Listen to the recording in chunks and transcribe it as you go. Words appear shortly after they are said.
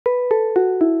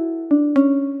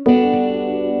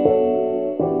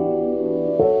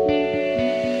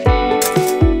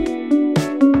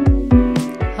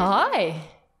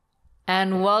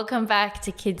Welcome back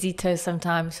to Kidsy Toast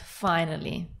Sometimes.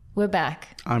 Finally, we're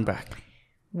back. I'm back.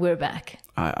 We're back.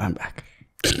 I'm back.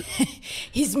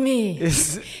 He's me.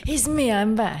 He's me.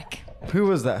 I'm back. Who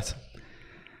was that?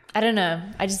 I don't know.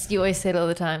 You always say it all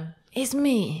the time. It's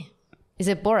me. Is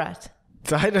it Borat?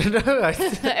 I don't know. I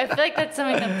feel like that's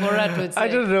something that Borat would say. I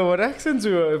don't know what accents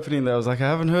we were opening there. I was like, I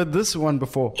haven't heard this one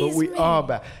before, but we are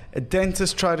back. A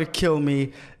dentist tried to kill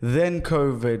me, then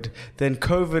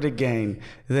COVID again,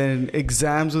 then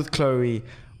exams with Chloe,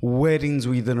 weddings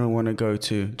we didn't want to go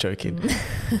to. Joking.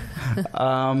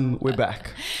 We're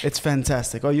back. It's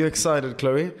fantastic. Are you excited,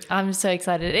 Chloe? I'm so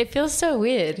excited. It feels so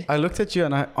weird. I looked at you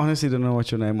and I honestly didn't know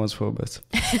what your name was for a bit.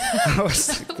 I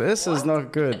was like, this is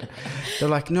not good. They're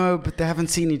like, no, but they haven't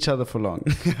seen each other for long.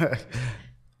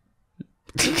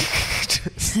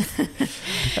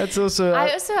 That's also...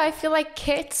 I feel like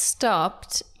KETS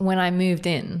stopped when I moved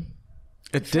in.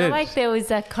 It did. I feel like there was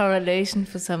that correlation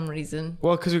for some reason.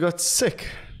 Well, because we got sick.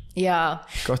 Yeah.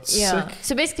 Sick.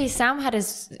 So basically, Sam had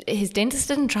his dentist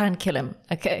didn't try and kill him.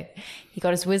 Okay. He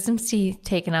got his wisdom teeth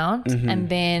taken out. Mm-hmm. And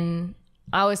then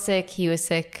I was sick. He was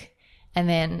sick. And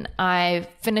then I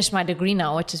finished my degree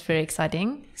now, which is very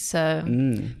exciting. So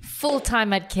full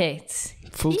time at KETS.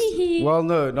 Well,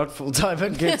 no, not full time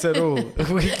at KETS at all.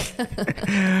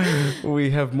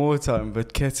 We have more time,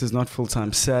 but KETS is not full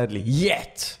time, sadly,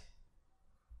 yet.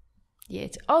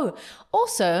 Oh,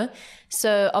 also,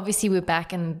 so obviously we're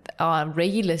back in our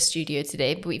regular studio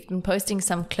today, but we've been posting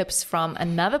some clips from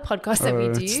another podcast that we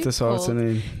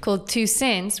do called 2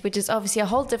 Cents, which is obviously a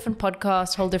whole different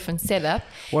podcast, whole different setup.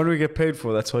 What do we get paid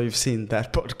for? That's why you've seen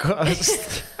that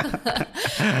podcast.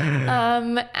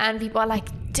 And people are like,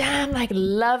 damn, like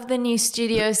love the new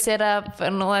studio setup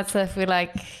and all that stuff. We're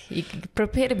like, you can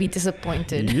prepare to be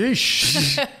disappointed.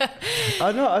 Yeesh.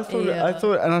 I know.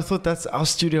 I thought that's our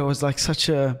studio was like such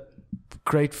a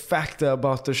great factor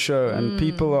about the show, and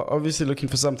people are obviously looking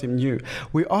for something new.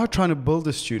 We are trying to build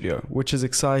a studio, which is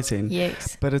exciting.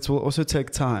 Yes. But it will also take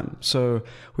time. So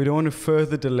we don't want to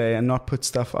further delay and not put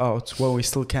stuff out while we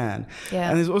still can. Yeah.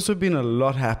 And there's also been a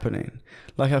lot happening.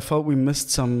 Like I felt we missed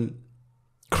some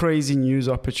crazy news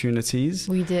opportunities.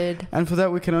 We did. And for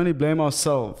that, we can only blame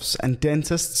ourselves and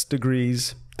dentists,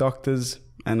 degrees, doctors,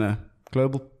 and a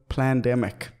global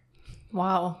pandemic.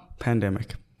 Wow.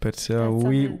 Pandemic. But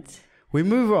we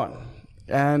move on.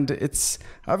 And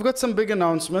I've got some big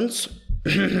announcements.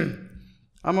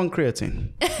 I'm on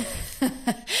creatine.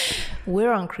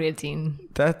 We're on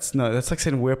creatine. That's like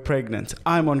saying we're pregnant.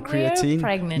 I'm on creatine. We're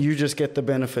pregnant. You just get the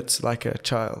benefits like a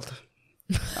child.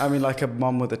 I mean, like a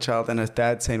mom with a child and a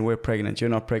dad saying we're pregnant. You're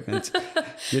not pregnant.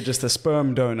 You're just a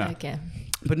sperm donor. Okay.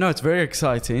 But no, it's very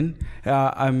exciting.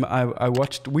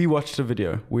 We watched a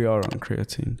video. We are on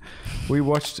creatine. We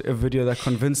watched a video that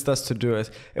convinced us to do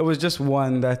it. It was just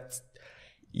one that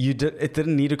it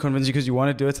didn't need to convince you because you want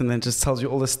to do it, and then just tells you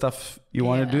all the stuff you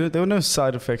want to do. There were no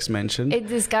side effects mentioned.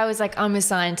 This guy was like, I'm a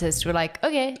scientist. We're like,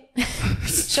 okay,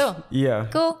 sure. Yeah.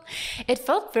 Cool. It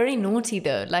felt very naughty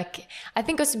though. Like, I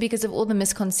think also because of all the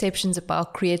misconceptions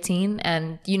about creatine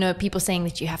and, people saying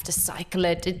that you have to cycle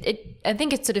it. I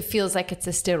think it sort of feels like it's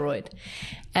a steroid.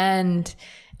 And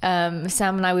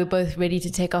Sam and I were both ready to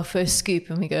take our first scoop,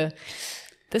 and we go,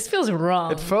 this feels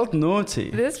wrong. It felt naughty.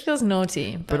 This feels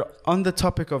naughty. But on the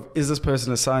topic of, is this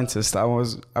person a scientist? I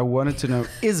wanted to know,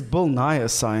 is Bill Nye a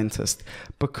scientist?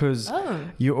 Because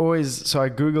you always, so I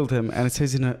Googled him and it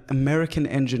says he's an American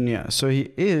engineer. So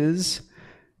he is,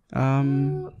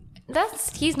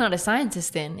 he's not a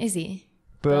scientist then, is he?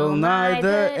 Bill Nye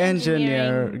the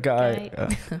engineer guy.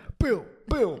 Bill.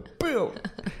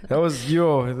 There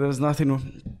was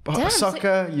nothing. Damn,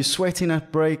 Soccer, you're sweating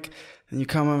at break. And you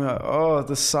come home,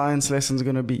 the science lesson's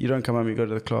going to be... You don't come home, you go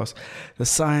to the class. The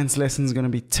science lesson's going to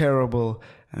be terrible.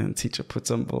 And then the teacher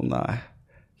puts on Bill Nye.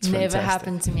 It's never fantastic.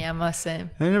 happened to me, I must say.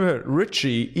 I never heard,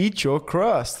 Richie, eat your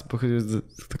crust. Because it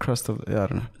was the crust of... I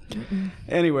don't know. Mm-mm.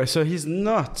 Anyway, so he's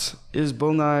not. Is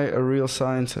Bill Nye a real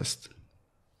scientist?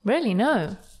 Really?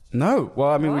 No. No.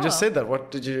 Well, I mean, we just said that.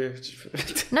 What did you...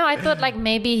 No, I thought like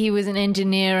maybe he was an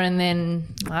engineer and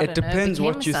then, it depends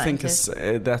what you think is...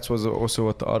 that was also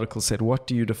what the article said. What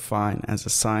do you define as a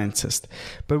scientist?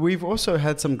 But we've also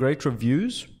had some great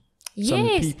reviews.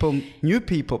 Yes. Some new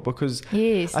people, because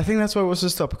I think that's why we also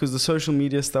stopped, because the social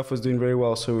media stuff was doing very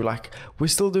well. So we're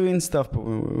still doing stuff, but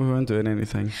we weren't doing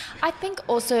anything. I think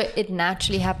also it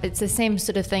naturally happened. It's the same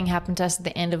sort of thing happened to us at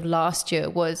the end of last year,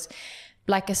 was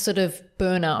like a sort of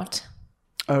burnout.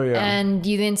 Oh yeah. And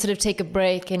you then sort of take a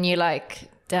break and you're like,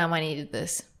 damn, I needed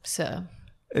this. So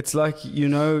it's like,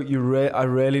 I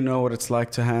rarely know what it's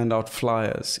like to hand out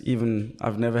flyers. Even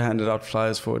I've never handed out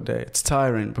flyers for a day. It's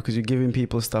tiring because you're giving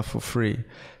people stuff for free.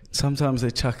 Sometimes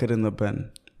they chuck it in the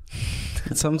bin.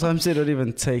 Sometimes they don't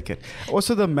even take it.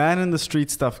 Also, the man in the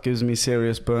street stuff gives me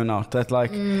serious burnout. That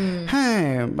like,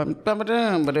 hey,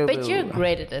 but you're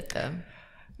great at it though.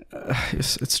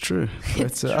 Yes, it's true.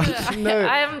 It's But, true. no,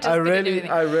 I'm just I thinking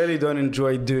really don't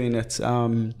enjoy doing it.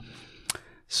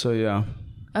 So yeah.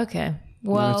 Okay.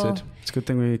 Well, Noted. It's a good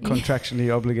thing we're contractually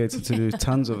obligated to do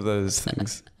tons of those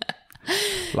things.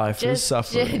 Life is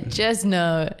suffering. Just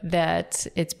know that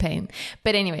it's pain.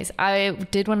 But anyways, I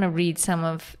did want to read some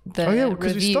of the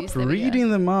because we reviews stopped that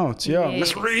reading them out. Yeah, Yes.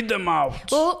 let's read them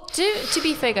out. Well, to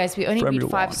be fair, guys, we only From read your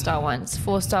 5-star ones.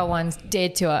 4-star ones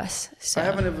dead to us. So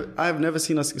I have never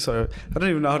seen us. Sorry, I don't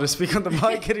even know how to speak on the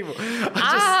mic anymore.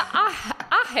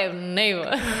 I have never.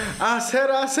 I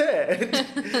said.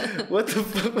 What the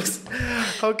fuck was?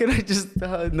 How can I just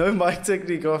know my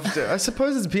technique after? I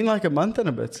suppose it's been like a month and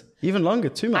a bit, even longer,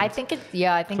 2 months. I think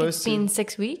it's been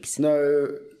 6 weeks. No,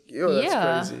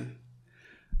 that's crazy.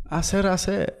 I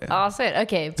said.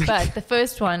 Okay, but the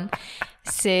first one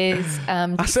says.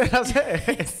 I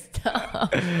said.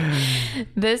 Stop.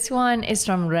 This one is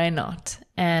from Reynard,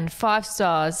 and 5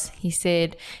 stars. He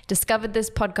said, discovered this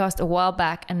podcast a while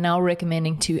back and now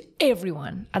recommending to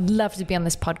everyone. I'd love to be on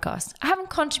this podcast. I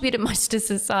haven't contributed much to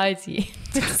society.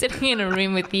 Just sitting in a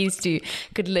room with these two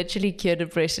could literally cure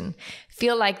depression.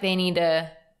 Feel like they need a,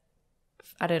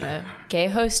 I don't know, gay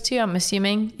host too, I'm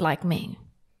assuming, like me.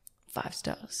 5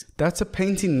 stars. That's a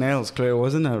painting nails, Chloe. It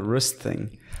wasn't a wrist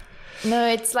thing. No,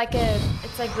 it's like this.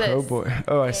 Oh boy.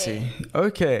 Oh, I see.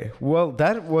 Okay. Well,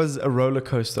 that was a roller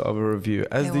coaster of a review,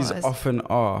 as these often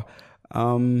are.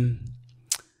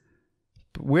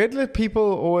 Weirdly, people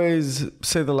always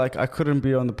say they're like, I couldn't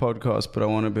be on the podcast, but I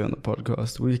want to be on the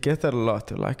podcast. We get that a lot.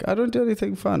 They're like, I don't do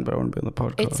anything fun, but I want to be on the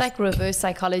podcast. It's like reverse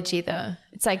psychology, though.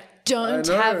 It's like, don't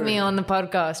have me on the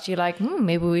podcast. You're like,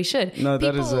 maybe we should. No,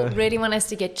 people really want us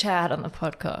to get Chad on the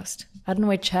podcast. I don't know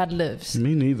where Chad lives.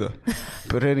 Me neither.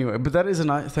 But anyway, that is a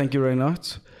nice. Thank you, Reynard.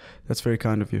 That's very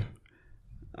kind of you.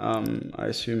 I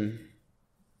assume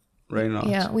Reynard.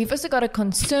 Yeah, we've also got a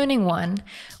concerning one,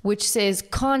 which says,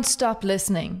 can't stop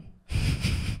listening.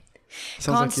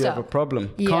 Sounds like you have a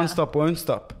problem. Yeah. Can't stop, won't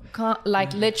stop.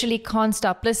 Literally can't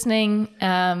stop listening.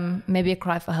 Maybe a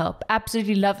cry for help.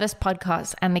 Absolutely love this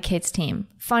podcast and the KETS team.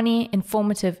 Funny,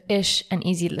 informative-ish, and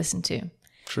easy to listen to.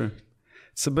 True.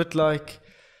 It's a bit like,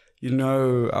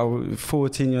 I was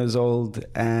 14 years old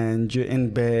and you're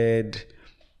in bed.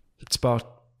 It's about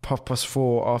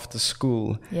 4:30 after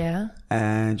school. Yeah.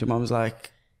 And your mom's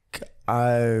like,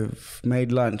 I've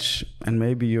made lunch, and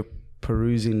maybe you're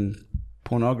perusing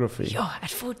pornography. Yo, at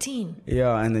 14.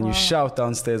 Yeah, and then you shout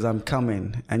downstairs, I'm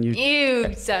coming. And you...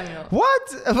 Ew, Samuel.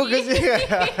 What? Because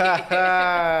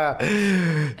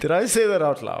did I say that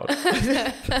out loud?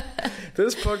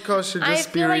 This podcast should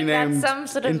just be renamed I feel like that's some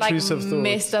sort of Intrusive Thoughts.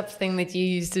 messed up thing that you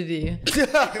used to do.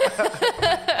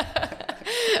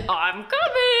 I'm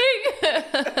coming.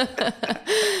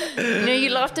 You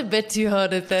laughed a bit too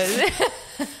hard at that.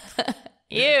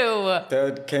 Ew.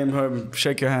 Dad came home,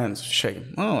 shake your hands. Shake.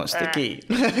 Oh, sticky.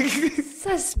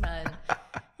 Sus, man.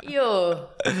 Ew.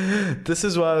 This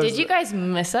is why Did you guys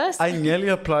miss us? I nearly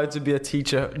applied to be a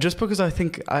teacher just because I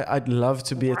think I'd love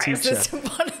to be a teacher. Is this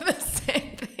one of the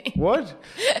same thing? What?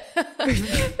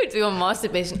 We're doing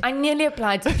masturbation. I nearly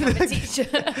applied to become a teacher.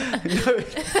 No.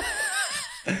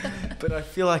 But I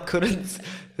feel I couldn't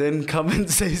then come and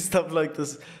say stuff like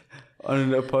this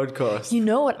on a podcast. You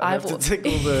know what I have to take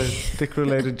all the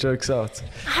dick-related jokes out.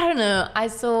 I don't know. I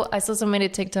saw someone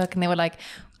at TikTok and they were like,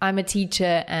 I'm a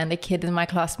teacher and a kid in my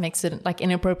class makes an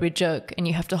inappropriate joke and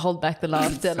you have to hold back the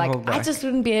laughter. I just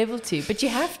wouldn't be able to, but you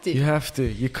have to. You have to.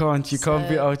 You can't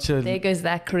be out here. There goes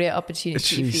that career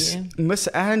opportunity for you. Miss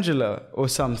Angela or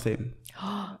something.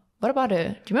 What about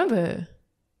her? Do you remember her?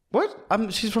 What?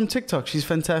 She's from TikTok. She's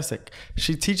fantastic.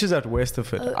 She teaches at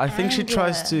Westerford. I think she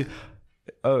tries to...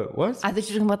 Oh, what? I thought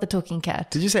you were talking about the talking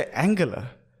cat. Did you say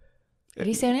Angela? What do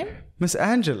you say her name? Miss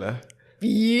Angela.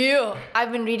 Yeah.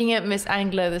 I've been reading it Miss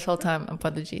Angela this whole time.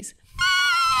 Apologies.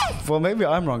 Well, maybe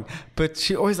I'm wrong. But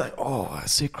she always like, a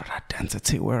secret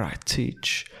identity where I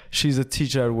teach. She's a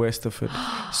teacher at Westerford.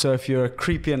 So if you're a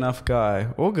creepy enough guy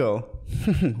or girl,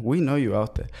 we know you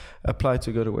out there, apply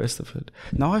to go to Westerford.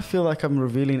 Now I feel like I'm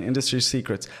revealing industry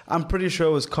secrets. I'm pretty sure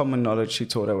it was common knowledge she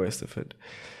taught at Westerford.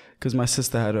 Because my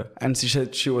sister had her. And she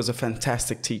said she was a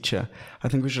fantastic teacher. I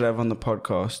think we should have her on the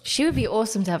podcast. She would be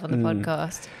awesome to have on the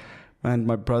podcast. And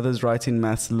my brother's writing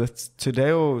maths lit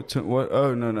today or what?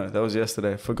 Oh, no, that was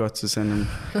yesterday. I forgot to send him.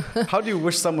 How do you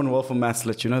wish someone well for maths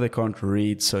lit? You know they can't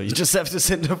read, so you just have to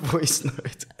send a voice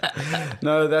note.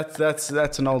 No, that's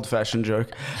an old-fashioned joke.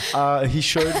 He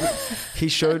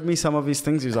showed me some of his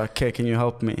things. He was like, "Okay, can you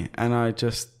help me?" And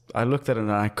I looked at it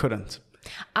and I couldn't.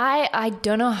 I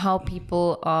don't know how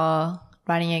people are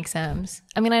writing exams.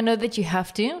 I mean, I know that you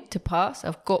have to pass,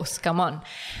 of course, come on.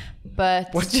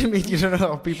 But what do you mean you don't know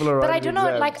how people are writing But I don't know,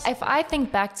 exams? like if I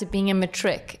think back to being a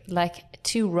matric, like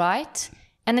to write,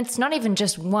 and it's not even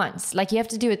just once, like you have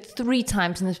to do it 3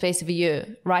 times in the space of a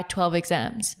year, write 12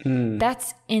 exams.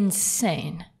 That's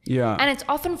insane. Yeah. And it's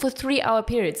often for 3-hour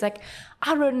periods. Like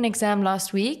I wrote an exam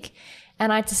last week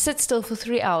and I had to sit still for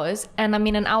 3 hours. And I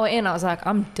mean, an hour in, I was like,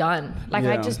 I'm done. Like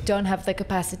I just don't have the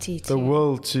capacity to. The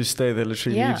will to stay there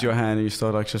literally leaves your hand and you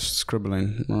start like just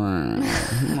scribbling.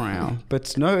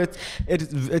 But no,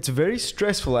 it's very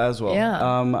stressful as well. Yeah.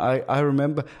 I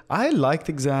remember I liked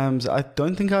exams. I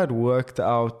don't think I'd worked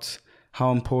out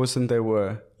how important they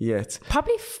were yet.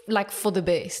 Probably like for the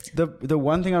best. The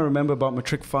one thing I remember about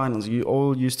matric finals, you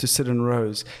all used to sit in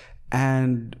rows,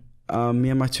 and me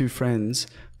and my 2 friends,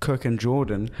 Kirk and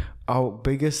Jordan, our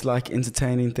biggest like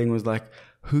entertaining thing was like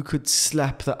who could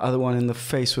slap the other one in the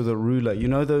face with a ruler. You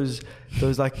know those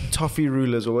like toffee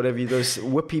rulers or whatever, those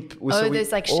whippy.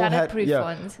 Those like shatterproof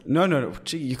ones. No.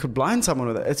 Gee, you could blind someone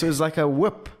with it. It was like a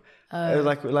whip.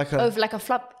 Like a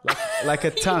flop. Like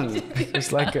a tongue.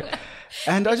 It's like a.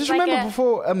 And I just remember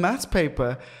before a maths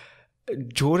paper,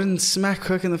 Jordan smacked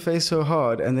Kirk in the face so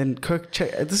hard, and then Kirk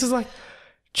checked. This is like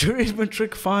during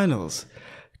matric finals.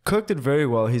 Kirk did very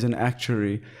well. He's an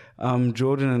actuary.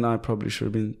 Jordan and I probably should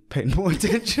have been paying more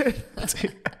attention.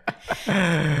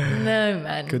 No,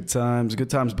 man. Good times.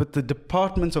 But the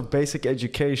Department of Basic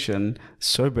Education,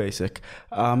 so basic,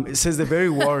 it says they're very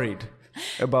worried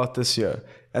about this year.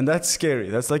 And that's scary.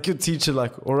 That's like your teacher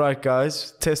like, all right,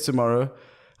 guys, test tomorrow.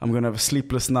 I'm going to have a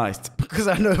sleepless night because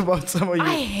I know about some of you.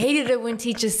 I hated it when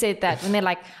teachers said that, when they're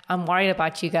like, I'm worried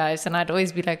about you guys. And I'd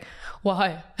always be like,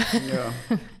 why? Yeah.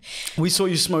 We saw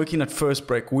you smoking at first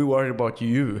break. We worried about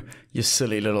you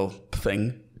silly little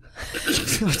thing.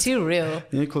 Too real.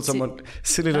 You called someone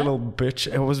silly little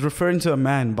bitch. I was referring to a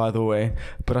man, by the way,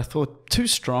 but I thought too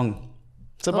strong.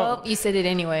 Well, you said it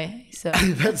anyway, so.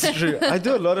 That's true. I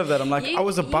do a lot of that. I'm like, I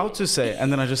was about to say,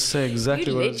 and then I just say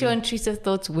exactly what I let your intrusive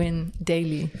thoughts win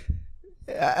daily.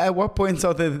 At what point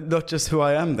are they not just who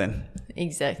I am then?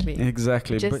 Exactly.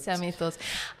 Just Sammy thoughts.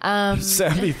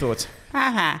 Sammy thoughts.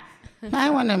 I'm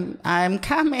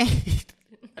coming.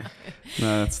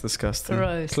 No, that's disgusting.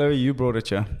 Gross. Chloe, you brought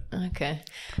it, yeah. Okay.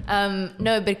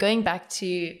 No, but going back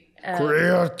to...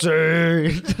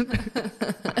 creatine.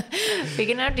 We're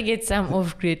going to have to get some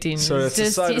off creatine. So it's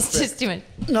a side effect. Just too much.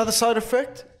 Another side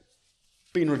effect?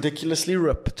 Being ridiculously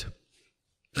ripped.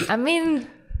 I mean...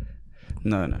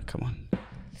 No, come on.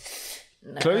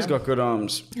 No. Chloe's got good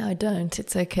arms. No, I don't.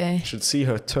 It's okay. You should see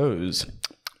her toes.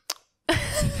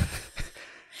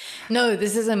 No,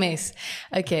 this is a mess.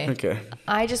 Okay.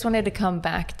 I just wanted to come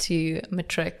back to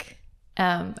matric.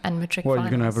 And matric Well,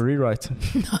 finals. you're going to have a rewrite.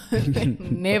 No,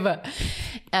 never.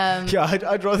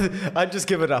 I'd just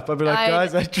give it up. I'd be like,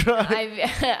 guys, I tried.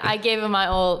 I gave it my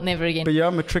all, never again. But yeah,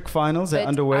 matric finals are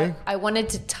underway. I wanted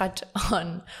to touch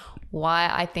on why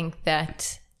I think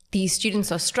that these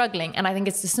students are struggling. And I think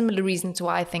it's a similar reason to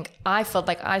why I felt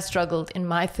like I struggled in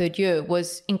my 3rd year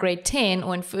was in grade 10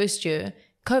 or in 1st year,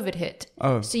 COVID hit.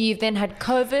 Oh. So you've then had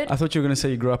COVID. I thought you were going to say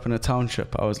you grew up in a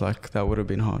township. I was like, that would have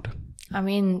been hard. I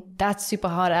mean, that's super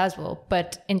hard as well.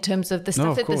 But in terms of the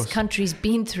stuff that this country's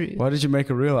been through. Why did you make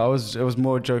it real? It was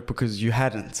more a joke because you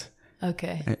hadn't.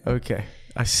 Okay.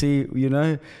 I see,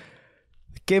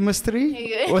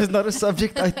 chemistry was not a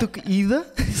subject I took either.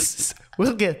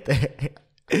 We'll get there.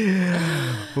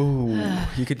 Ooh,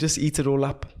 you could just eat it all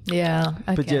up. Yeah.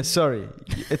 Okay. But yeah, sorry.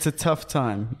 It's a tough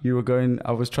time.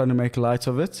 I was trying to make light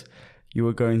of it. You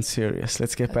were going serious.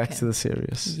 Let's get back to the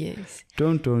serious. Yes.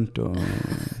 Don't.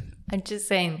 I'm just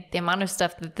saying the amount of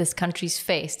stuff that this country's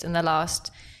faced in the last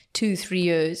 2-3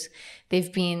 years.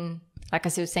 They've been, like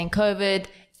I was saying, COVID,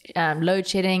 load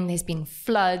shedding. There's been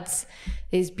floods.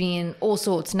 There's been all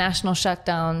sorts, national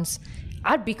shutdowns.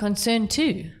 I'd be concerned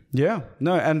too. Yeah,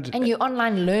 no, and your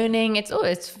online learning, it's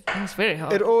very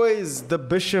hard. It always, the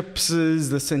bishops,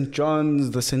 the St.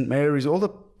 John's, the St. Mary's, all the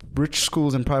rich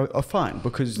schools and private are fine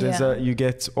because there's you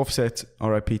get offset,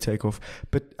 RIP takeoff.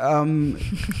 But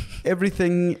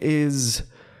everything is,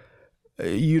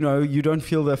 you don't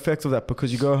feel the effect of that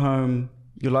because you go home,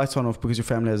 your lights on off because your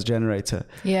family has a generator.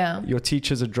 Yeah. Your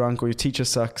teachers are drunk or your teacher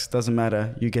sucks, doesn't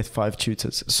matter. You get 5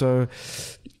 tutors. So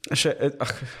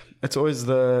it's always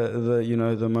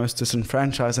the most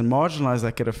disenfranchised and marginalized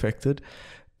that get affected.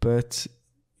 But,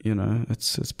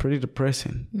 it's pretty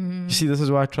depressing. You see, this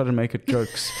is why I try to make it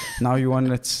jokes. Now you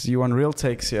want real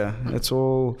takes here. It's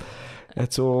all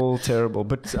terrible.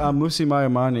 But Musi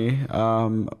Mayamani,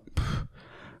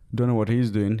 don't know what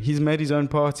he's doing. He's made his own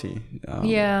party.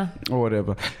 Or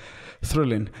whatever.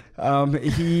 Thrilling.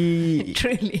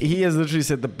 He has literally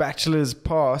said the bachelor's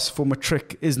pass for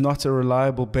Matric is not a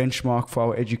reliable benchmark for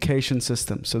our education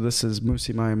system. So this is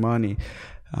Musi Mayamani,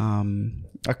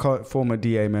 former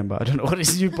DA member. I don't know what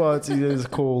his new party is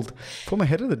called. Former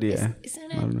head of the DA. Isn't it?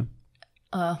 I don't know.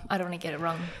 I don't want to get it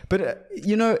wrong. But,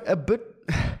 a bit...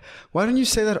 Why don't you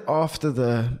say that after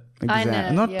the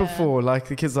exam? Not before. Like,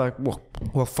 the kid's like,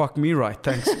 well, fuck me right,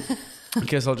 thanks. I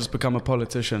guess I'll just become a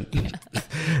politician.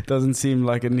 Doesn't seem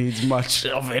like it needs much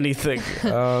of anything.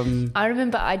 I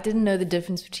remember I didn't know the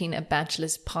difference between a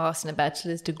bachelor's pass and a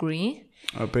bachelor's degree.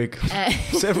 A big...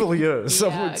 several years,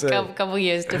 some would say. Couple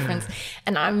years difference.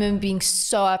 And I remember being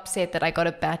so upset that I got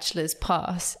a bachelor's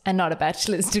pass and not a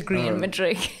bachelor's degree in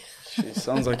Matric.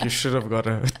 Sounds like you should have got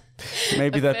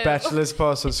maybe that bachelor's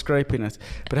pass was scraping it.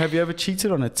 But have you ever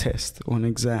cheated on a test or an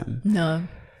exam? No.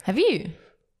 Have you?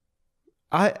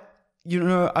 I've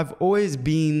always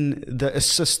been the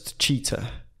assist cheater.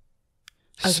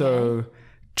 Okay. So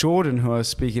Jordan, who I was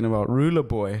speaking about, Ruler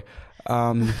Boy,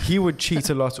 he would cheat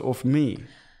a lot off me.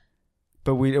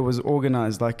 But it was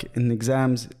organized, like in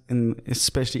exams,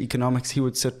 especially economics, he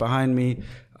would sit behind me,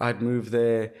 I'd move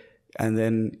there. And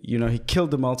then, he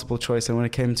killed the multiple choice. And when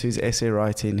it came to his essay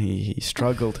writing, he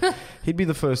struggled. He'd be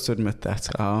the first to admit that.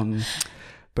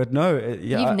 But no.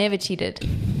 You've never cheated?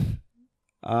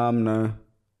 No.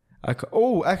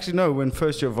 Actually, no. When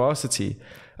first year varsity,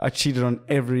 I cheated on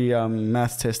every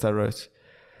math test I wrote.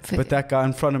 But that guy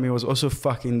in front of me was also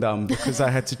fucking dumb because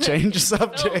I had to change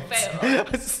subjects.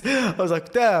 I was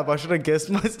like, damn, I should have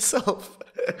guessed myself.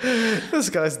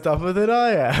 This guy's dumber than I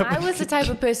am. I was the type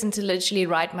of person to literally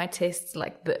write my tests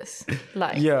like this.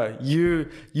 You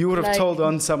would have told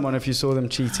on someone if you saw them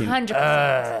cheating.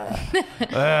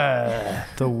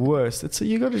 100%. The worst.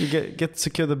 You got to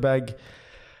secure the bag.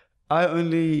 I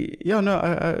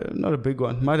not a big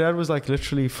one. My dad was like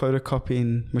literally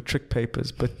photocopying Matric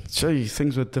papers, but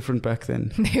things were different back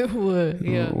then. They were,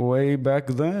 yeah. Way back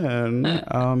then.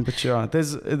 But yeah,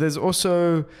 there's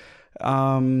also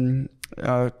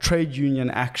trade union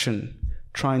action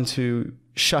trying to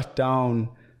shut down,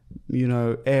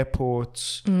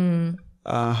 airports.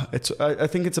 I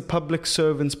think it's a public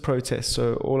servants protest,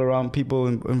 so all around people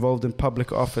involved in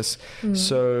public office.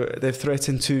 So they've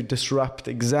threatened to disrupt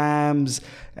exams,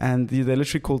 and they're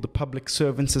literally called the Public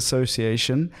Servants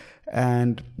Association,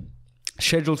 and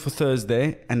scheduled for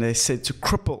Thursday, and they said to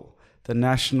cripple the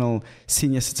National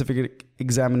Senior Certificate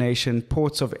Examination,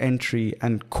 ports of entry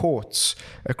and courts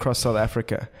across South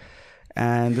Africa.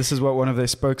 And this is what one of their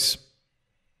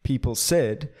spokespeople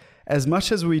said: as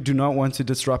much as we do not want to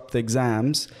disrupt the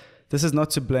exams, this is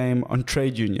not to blame on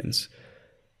trade unions.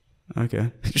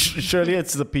 Okay. Surely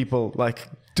it's the people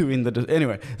doing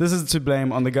anyway, this is to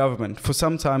blame on the government. For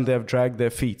some time they have dragged their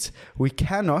feet. We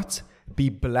cannot be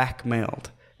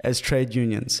blackmailed as trade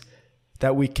unions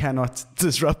that we cannot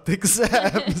disrupt the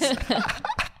exams.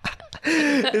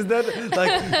 Is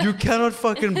that you cannot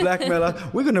fucking blackmail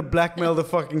us? We're gonna blackmail the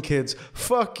fucking kids.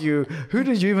 Fuck you. Who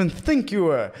did you even think you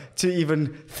were to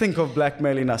even think of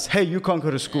blackmailing us? Hey, you can't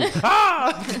go to school.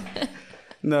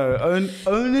 No,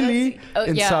 only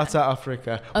in South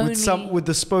Africa would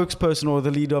the spokesperson or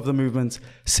the leader of the movement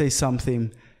say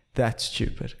something that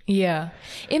stupid. Yeah.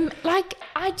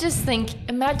 I just think,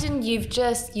 imagine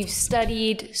you've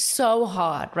studied so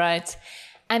hard, right?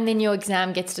 And then your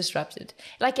exam gets disrupted.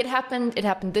 It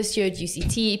happened this year at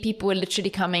UCT. People were literally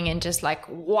coming and just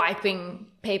wiping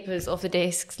papers off the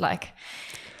desks.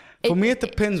 For me, it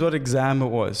depends what exam it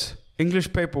was.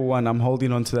 English paper 1, I'm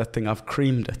holding on to that thing. I've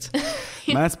creamed it.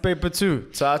 Maths paper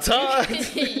 2, ta-ta.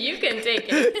 You can take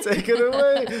it. Take it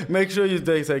away. Make sure you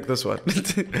take this one.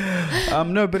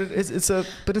 No, but it's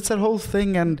that whole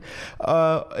thing, and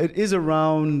it is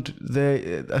around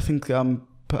I think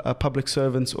public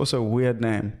servants, also a weird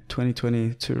name,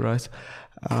 2022, right?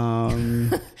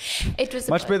 It was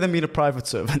much better than being a private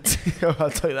servant.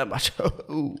 I'll tell you that much.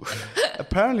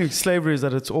 Apparently slavery is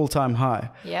at its all-time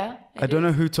high. Yeah. I don't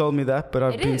know who told me that, but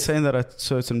I've been saying that at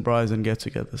certain brides and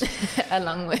get-togethers.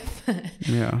 Along with the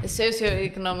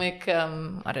socioeconomic,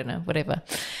 I don't know, whatever.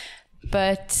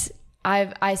 But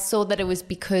I saw that it was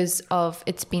because of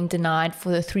it's been denied for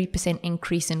the 3%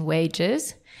 increase in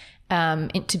wages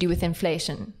to do with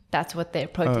inflation. That's what they're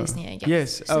protesting against.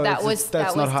 Yes. So that was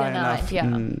not high denied.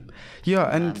 enough.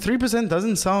 Yeah, and 3%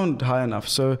 doesn't sound high enough.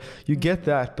 So you get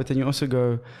that, but then you also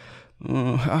go,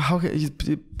 how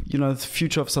the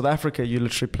future of South Africa you're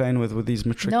literally playing with these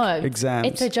Matric exams.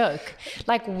 It's a joke.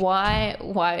 Like, why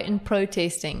in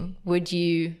protesting would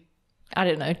you, I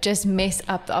don't know, just mess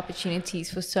up the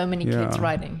opportunities for so many kids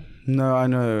writing? No, I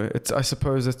know. I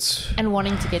suppose it's... And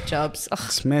wanting to get jobs. Ugh.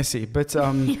 It's messy. But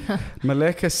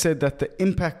Maleka said that the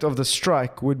impact of the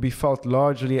strike would be felt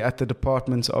largely at the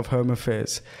Department of Home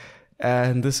Affairs.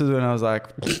 And this is when I was like,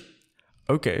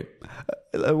 okay,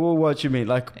 well, what do you mean?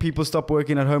 Like, people stop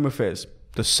working at Home Affairs.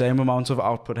 The same amount of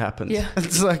output happens. Yeah.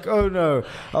 It's like, oh no,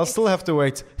 I'll still have to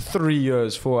wait 3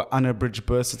 years for unabridged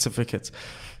birth certificates.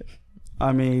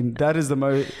 I mean, that is the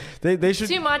most... They should...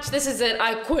 Too much, this is it,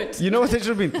 I quit. You know what they should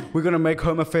have been? We're going to make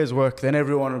Home Affairs work. Then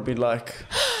everyone would be like,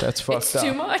 that's fucked up. It's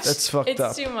too much. That's fucked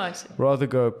up. It's too much. Rather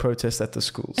go protest at the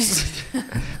schools.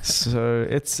 So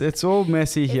it's all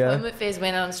messy here. If Home Affairs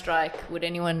went on strike, would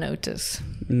anyone notice?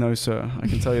 No, sir. I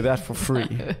can tell you that for free.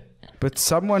 No. But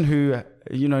someone who,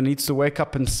 needs to wake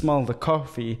up and smell the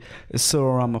coffee is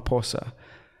Cyril Ramaphosa.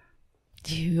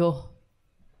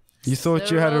 You thought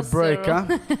you had a break,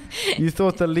 huh? You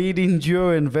thought the leading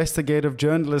duo investigative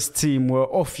journalist team were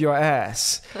off your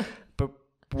ass. But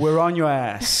we're on your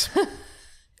ass.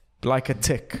 Like a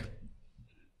tick.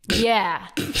 Yeah.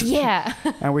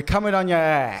 And we're coming on your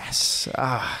ass.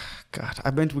 Ah, God. I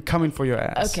meant we're coming for your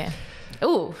ass. Okay.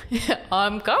 Oh,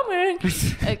 I'm coming.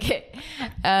 Okay.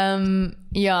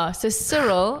 So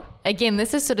Cyril, again,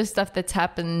 this is sort of stuff that's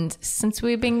happened since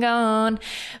we've been gone.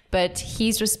 But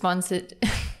he's responded...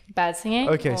 Bad singing?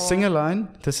 Okay, sing a line.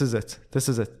 This is it.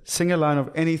 Sing a line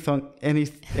of any song, any.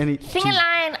 Sing a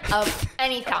line of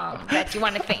any song that you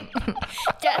want to sing.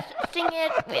 Just sing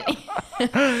it with me.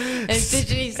 It's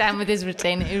literally Sam with his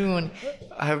retainer. Everyone.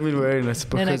 I haven't been wearing this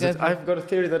because I've got a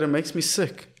theory that it makes me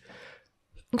sick.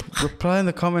 Reply in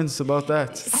the comments about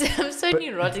that. I'm so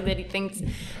neurotic that he thinks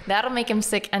that'll make him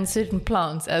sick, and certain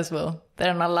plants as well that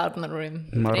are not allowed in the room.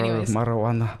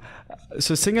 Marijuana.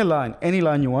 So sing a line, any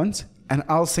line you want. And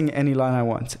I'll sing any line I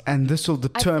want. And this will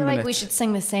determine I feel like we should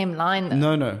sing the same line,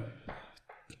 though. No.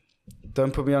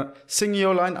 Don't put me on. Sing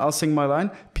your line, I'll sing my line.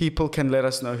 People can let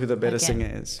us know who the better singer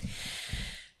is.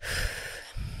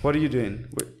 What are you doing?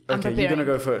 Okay, you're going to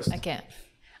go first. Okay.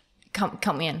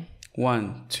 Count me in.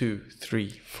 1, 2, 3,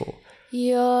 4.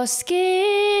 Your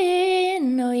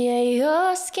skin, oh yeah,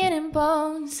 your skin and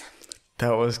bones.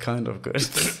 That was kind of good.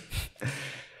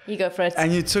 You go for it.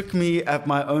 And you took me at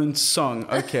my own song.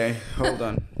 Okay, hold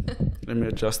on. Let me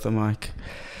adjust the mic.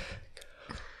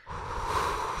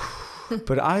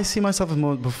 But I see myself as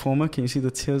more of a performer. Can you see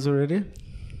the tears already?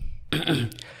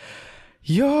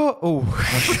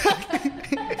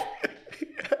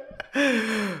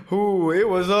 Ooh, it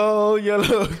was all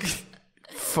yellow.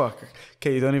 Fuck.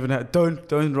 Okay, you don't even have...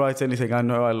 Don't write anything. I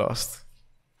know I lost.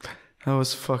 That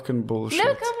was fucking bullshit.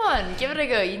 No, come on. Give it a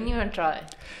go. You didn't even try.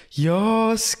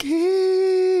 Your skin,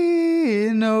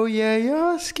 oh yeah,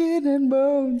 your skin and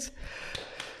bones.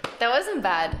 That wasn't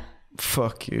bad.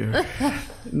 Fuck you.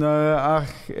 No,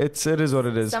 it is what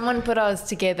it is. Someone put ours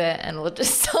together and we'll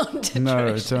just sound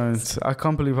atrocious. No, don't. I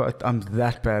can't believe I'm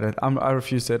that bad at it. I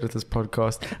refuse to edit this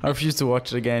podcast. I refuse to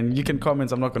watch it again. You can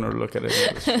comment. I'm not going to look at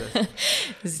it.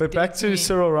 But back to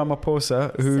Cyril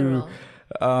Ramaphosa, who...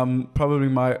 probably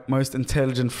my most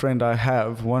intelligent friend I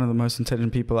have, one of the most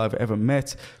intelligent people I've ever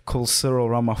met, called Cyril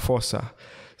Ramaphosa.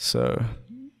 So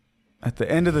at the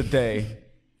end of the day,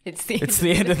 it's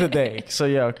the end of the day. So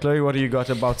yeah, Chloe, what do you got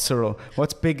about Cyril?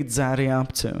 What's Big Zaddy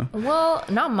up to? Well,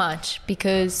 not much,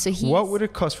 because what would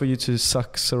it cost for you to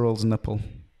suck Cyril's nipple?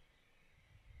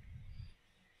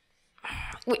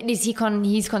 Wait,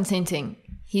 he's consenting?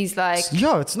 He's like...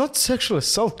 Yeah, it's not sexual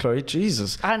assault, Chloe.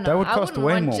 Jesus. I don't know. That would cost way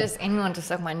more. I wouldn't want just anyone to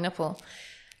suck my nipple.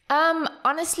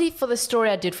 Honestly, for the story,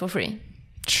 I did for free.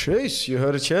 Jeez, you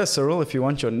heard it here, Cyril. If you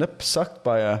want your nip sucked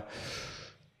by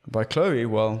Chloe,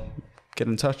 well, get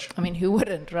in touch. I mean, who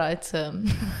wouldn't, right?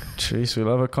 Jeez, we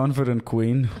love a confident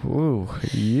queen. Ooh,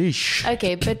 yeesh.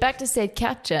 Okay, but back to State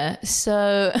Capture.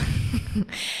 So...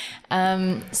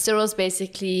 Cyril's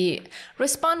basically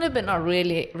responded, but not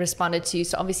really responded to.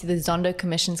 So obviously the Zondo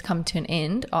commission's come to an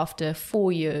end after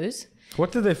 4 years.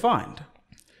 What did they find?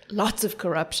 Lots of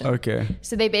corruption. Okay.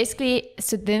 So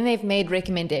then they've made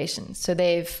recommendations. So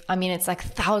it's like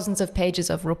thousands of pages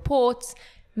of reports,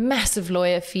 massive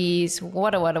lawyer fees,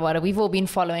 wada. We've all been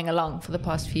following along for the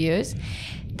past few years.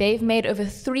 they've made over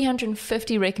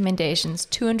 350 recommendations,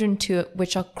 202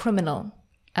 which are criminal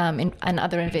and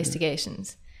other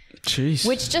investigations. Jeez.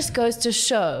 Which just goes to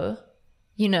show,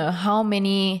 you know, how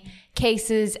many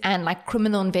cases and like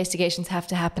criminal investigations have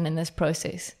to happen in this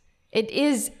process.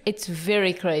 It's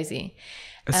very crazy.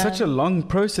 It's such a long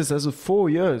process as of 4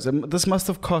 years. This must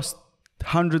have cost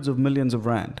hundreds of millions of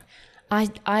rand.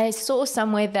 I saw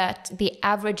somewhere that the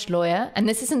average lawyer, and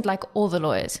this isn't like all the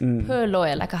lawyers, per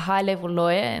lawyer, like a high-level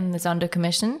lawyer in the Zondo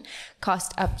Commission,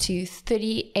 cost up to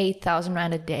 38,000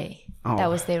 rand a day. Oh. That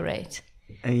was their rate.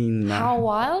 Nah. How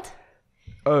wild?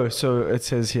 Oh, so it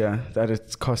says here that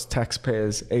it cost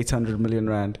taxpayers 800 million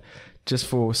rand just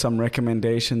for some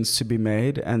recommendations to be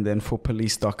made and then for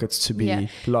police dockets to be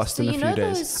lost in a few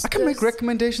days. I can make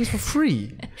recommendations for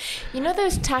free. You know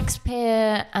those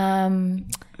taxpayer,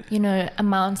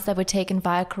 amounts that were taken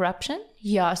via corruption?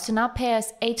 Yeah, so now pay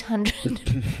us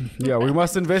 800. Yeah, we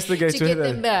must investigate to get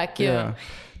them back. Yeah.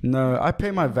 No, I pay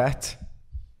my VAT.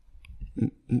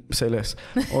 Say less.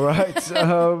 All right.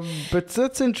 But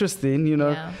that's interesting, you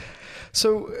know. Yeah.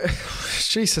 So,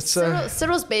 jeez,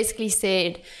 Cyril's basically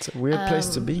said it's a weird place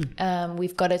to be.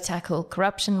 We've got to tackle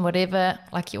corruption, whatever,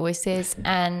 like he always says,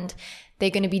 and they're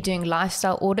going to be doing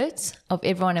lifestyle audits of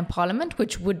everyone in Parliament,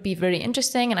 which would be very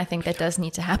interesting, and I think that does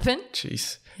need to happen.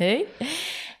 Jeez. Hey?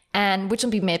 And which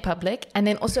will be made public, and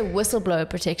then also whistleblower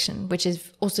protection, which is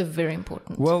also very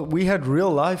important. Well, we had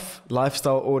real life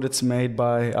lifestyle audits made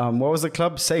by what was the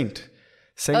club? Saint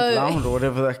Lounge or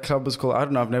whatever that club was called. I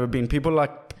don't know. I've never been. People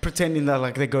like pretending that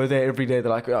like they go there every day. They're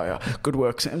like, oh yeah, good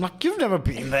works. I'm like, you've never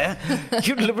been there.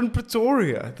 You live in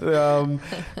Pretoria.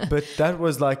 But that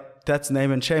was like, that's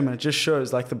name and shame, and it just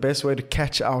shows like the best way to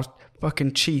catch out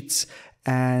fucking cheats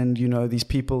and you know these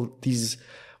people these.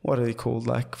 What are they called?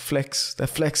 Like the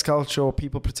flex culture or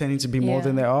people pretending to be more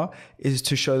than they are is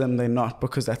to show them they're not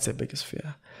because that's their biggest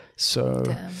fear. So,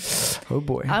 oh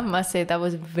boy. I must say that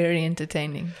was very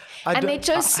entertaining. And they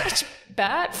chose such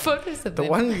bad photos of the them. The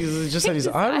one just had his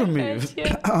eye removed.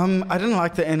 I didn't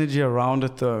like the energy around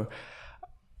it though.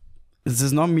 This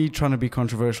is not me trying to be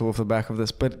controversial off the back of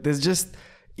this, but there's just,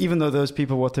 even though those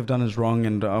people, what they've done is wrong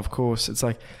and of course it's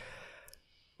like,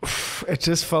 it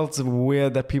just felt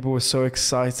weird that people were so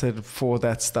excited for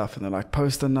that stuff and they're like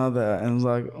post another and it's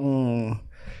like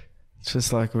it's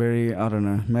just like very, I don't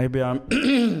know, maybe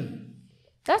I'm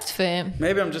that's fair,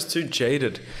 maybe I'm just too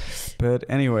jaded, but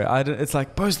anyway it's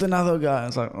like post another guy.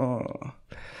 It's like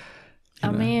I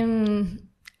mean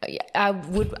I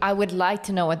would like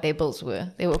to know what their bills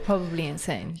were. They were probably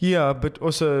insane. Yeah, but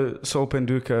also Saul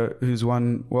Penduka, who's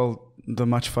the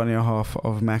much funnier half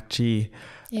of Mac G.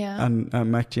 Yeah.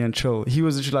 And Mac G and Chill. He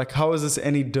was literally like, how is this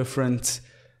any different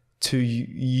to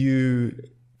you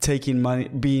taking money,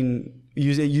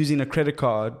 using a credit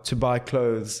card to buy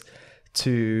clothes,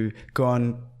 to go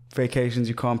on vacations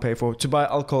you can't pay for, to buy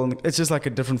alcohol? It's just like a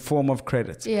different form of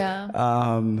credit. Yeah.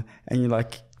 And you're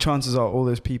like, chances are all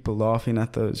those people laughing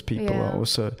at those people are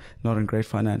also not in great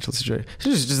financial situation.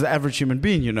 She's just the average human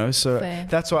being, you know? So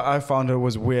that's why I found it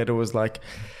was weird. It was like,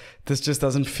 this just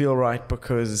doesn't feel right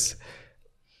because...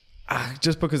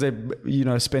 just because they, you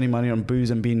know, spending money on booze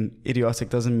and being idiotic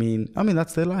doesn't mean, I mean,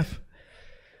 that's their life.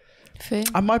 Fair.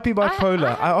 I might be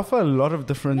bipolar. I offer a lot of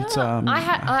different...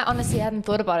 I honestly hadn't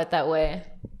thought about it that way,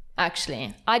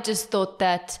 actually. I just thought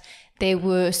that they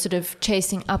were sort of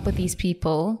chasing up with these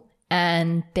people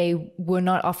and they were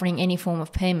not offering any form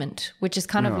of payment, which is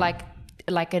kind of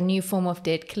like a new form of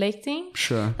debt collecting.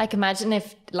 Sure. Like imagine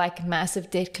if like massive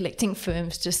debt collecting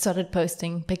firms just started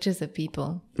posting pictures of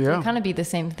people. Yeah. It would kind of be the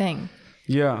same thing.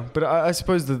 Yeah, but I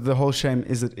suppose the whole shame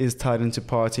is it is tied into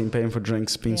partying, paying for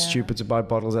drinks, being stupid to buy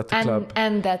bottles at the club.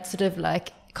 And that sort of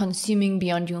like consuming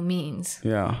beyond your means.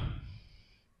 Yeah.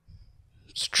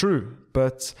 It's true,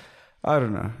 but I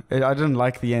don't know. I didn't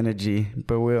like the energy,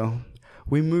 but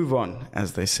we move on,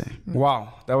 as they say.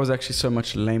 Wow, that was actually so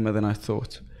much lamer than I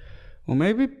thought. Well,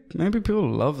 maybe people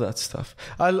love that stuff.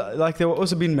 Like they were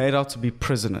also being made out to be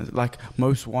prisoners, like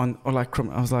most one or like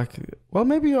criminal. I was like, well,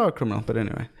 maybe you are a criminal, but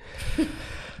anyway.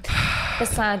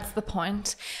 Besides the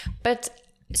point. But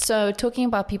so talking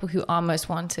about people who are most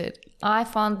wanted, I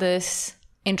found this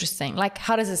interesting. Like,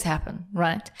 how does this happen,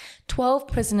 right? 12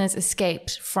 prisoners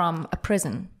escaped from a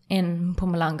prison in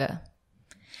Mpumalanga,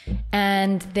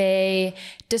 and they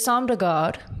disarmed a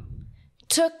guard,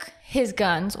 took his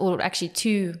guns, or actually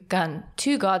two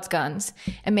guards' guns,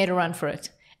 and made a run for it.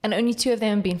 And only 2 of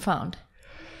them have been found.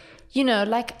 You know,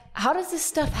 like, how does this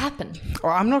stuff happen?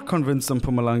 Well, I'm not convinced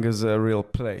Mpumalanga is a real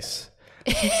place.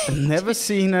 I've never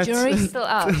seen it. Jury's still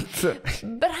out.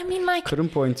 But I mean, like... Couldn't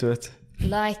point to it.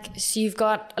 Like, so you've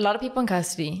got a lot of people in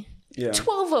custody. Yeah.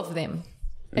 12 of them.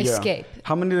 escape.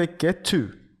 How many did they get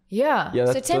to? Yeah. Yeah,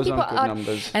 So 10 those people aren't good out.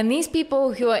 numbers. And these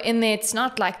people who are in there, it's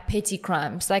not like petty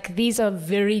crimes. Like these are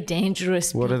very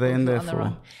dangerous people. What are they in who there on the for?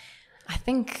 run. I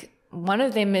think one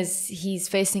of them is he's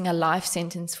facing a life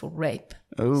sentence for rape.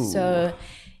 Oh. So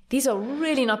these are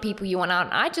really not people you want out.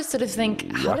 And I just sort of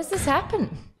think, how does this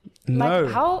happen? No.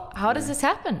 Like how does this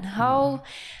happen? How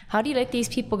do you let these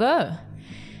people go?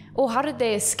 Or how did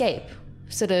they escape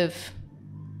sort of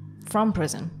from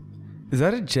prison? Is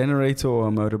that a generator or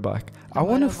a motorbike? I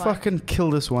want to fucking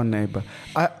kill this one neighbor.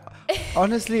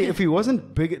 Honestly, if he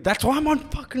wasn't big, that's why I'm on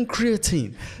fucking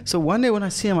creatine. So one day when I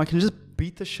see him, I can just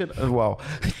beat the shit. Oh, wow.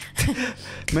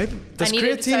 Maybe does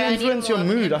creatine influence your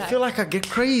mood? I feel like I get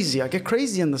crazy. I get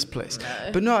crazy in this place. No.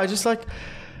 But no, I just like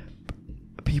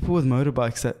people with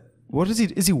motorbikes that. What is he?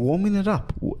 Is he warming it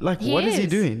up? Like, what is he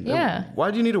doing? Yeah. Why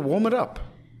do you need to warm it up?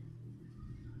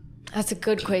 That's a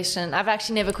good question. I've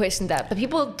actually never questioned that. But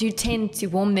people do tend to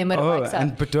warm their motorbikes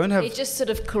up. But don't have... They just sort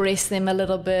of caress them a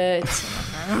little bit.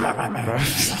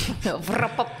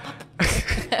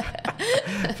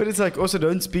 But it's like, also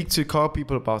don't speak to car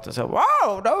people about this. Like,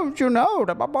 wow, don't you know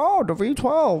the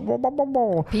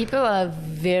V12? People are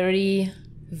very,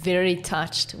 very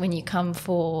touched when you come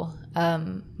for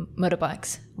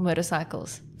motorbikes,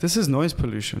 motorcycles. This is noise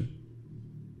pollution.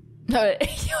 No, it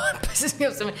pisses me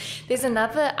off so much. There's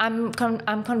another. I'm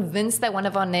convinced that one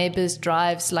of our neighbors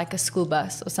drives like a school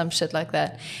bus or some shit like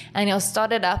that, and he'll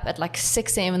start it up at like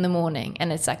 6 a.m. in the morning,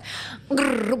 and it's like,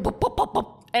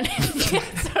 and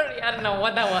sorry, I don't know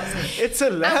what that was. It's a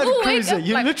Land Cruiser.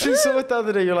 You like, literally saw it the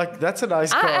other day. You're like, that's a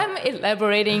nice car. I am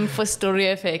elaborating for story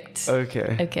effect.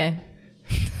 Okay.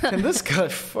 And this guy,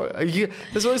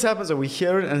 this always happens when we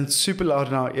hear it and it's super loud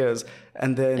in our ears,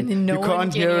 and then no you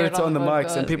can't hear it on the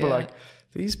mics, and people are like,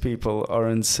 these people are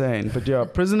insane. But yeah,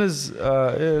 prison is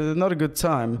not a good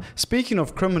time. Speaking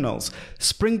of criminals,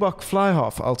 Springbok fly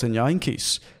half Alton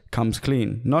Yankees comes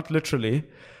clean, not literally,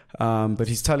 but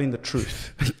he's telling the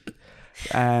truth.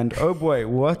 And oh boy,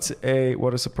 what a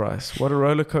surprise! What a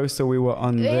roller coaster we were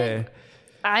on there.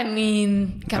 I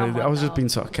mean, I was just being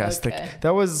sarcastic. Okay.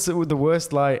 That was the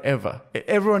worst lie ever.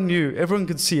 Everyone knew, everyone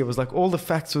could see. It was like all the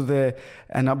facts were there,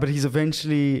 but he's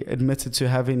eventually admitted to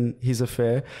having his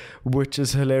affair, which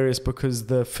is hilarious because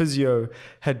the physio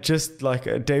had just like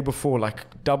a day before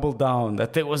like doubled down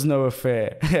that there was no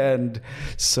affair, and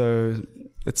so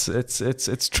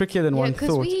it's trickier than one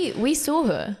thought. Because we saw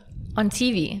her on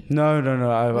TV. No.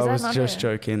 I was just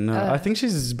joking. No, I think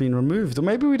she's been removed, or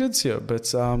maybe we did see her,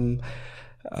 but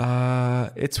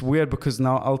it's weird because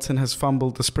now Alton has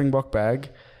fumbled the Springbok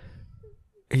bag.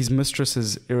 His mistress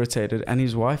is irritated, and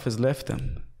his wife has left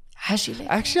him. Has she left?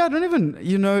 Actually, I don't even.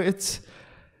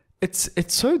 It's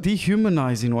so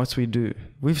dehumanizing what we do.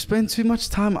 We've spent too much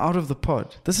time out of the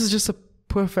pod. This is just a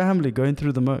poor family going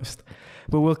through the most.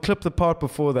 But we'll clip the part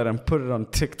before that and put it on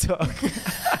TikTok.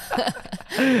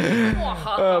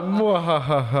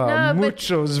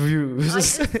 Muchos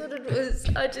views.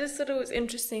 I just thought it was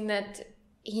interesting that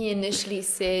he initially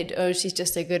said, "Oh, she's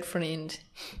just a good friend,"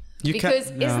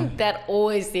 isn't that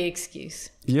always the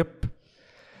excuse? Yep.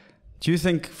 Do you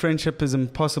think friendship is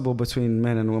impossible between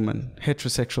men and women,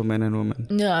 heterosexual men and women?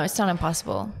 No, it's not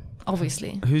impossible.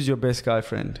 Obviously. Who's your best guy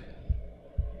friend?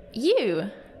 You.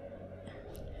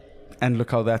 And look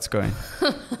how that's going.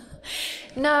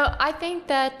 No, I think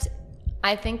that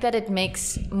it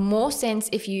makes more sense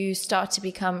if you start to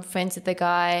become friends with the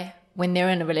guy when they're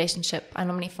in a relationship. I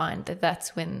normally find that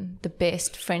that's when the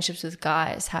best friendships with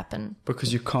guys happen.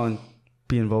 Because you can't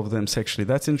be involved with them sexually.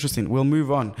 That's interesting. We'll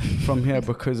move on from here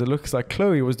because it looks like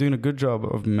Chloë was doing a good job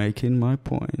of making my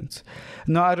point.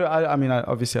 No, I mean,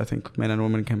 obviously I think men and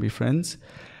women can be friends.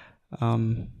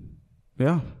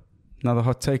 Yeah. Another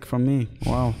hot take from me.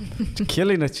 Wow.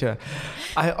 Killing it here.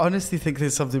 I honestly think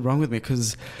there's something wrong with me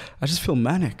because I just feel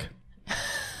manic.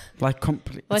 Like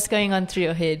what's going on through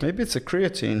your head? Maybe it's a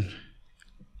creatine.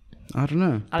 I don't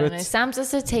know. I don't know. Sam's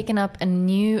also taken up a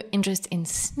new interest in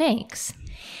snakes.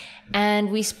 And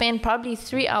we spent probably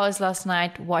 3 hours last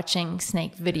night watching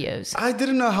snake videos. I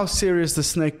didn't know how serious the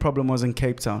snake problem was in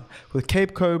Cape Town. With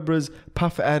Cape cobras,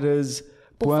 puff adders,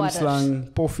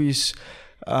 boomslang, poffies.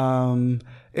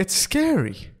 It's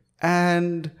scary.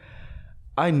 And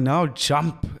I now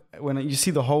jump when you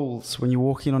see the holes when you're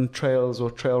walking on trails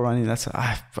or trail running.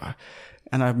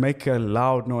 And I make a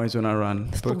loud noise when I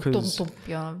run because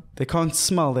they can't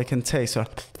smell, they can taste. So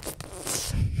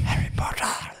Harry Potter.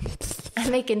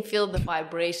 And they can feel the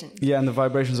vibrations. Yeah, and the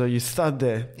vibrations are you thud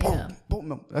there. Yeah. Boom,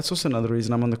 boom. That's also another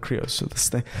reason I'm on the Creo. So this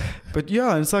thing. But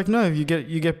yeah, it's like no, if you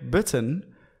get bitten,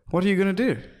 what are you gonna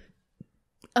do?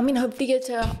 I mean, hopefully get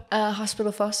to a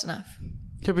hospital fast enough.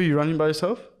 Okay, but you running by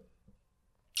yourself?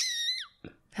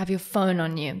 Have your phone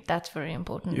on you. That's very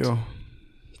important. Yo,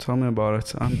 tell me about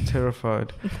it. I'm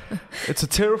terrified. It's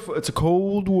a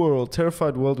cold world,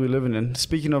 terrified world we live in.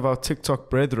 Speaking of our TikTok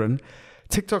brethren,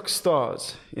 TikTok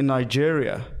stars in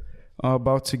Nigeria are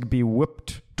about to be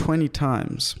whipped 20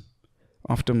 times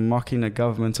after mocking a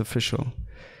government official.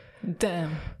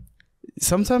 Damn.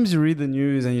 Sometimes you read the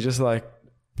news and you're just like,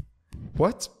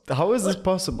 what? How is this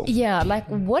possible? Yeah, like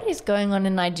what is going on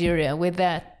in Nigeria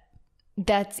where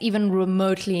that's even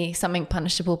remotely something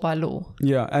punishable by law?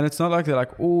 Yeah, and it's not like they're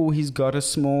like, oh, he's got a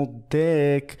small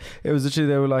dick. It was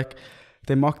literally,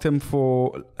 they mocked him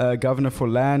for governor for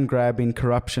land grabbing,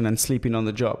 corruption, and sleeping on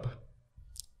the job.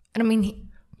 And I mean,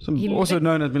 also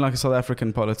known as being like a South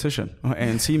African politician or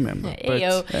ANC member.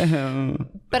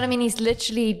 But I mean, he's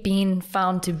literally been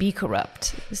found to be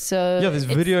corrupt. So yeah, there's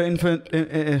video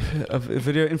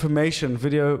information.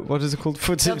 What is it called?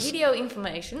 Footage. Video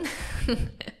information.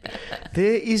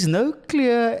 There is no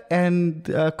clear and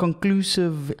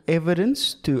conclusive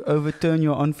evidence to overturn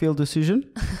your on-field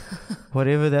decision.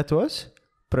 Whatever that was,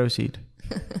 proceed.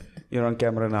 You're on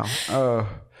camera now. Oh.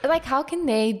 Like, how can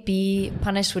they be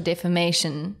punished for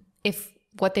defamation if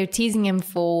what they're teasing him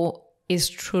for is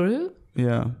true?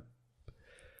 Yeah.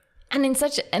 And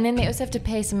then they also have to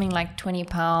pay something like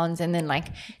 £20 and then like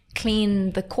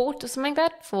clean the court or something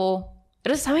like that for.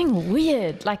 It is something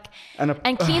weird, like,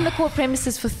 and clean the court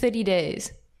premises for 30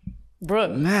 days. Bro.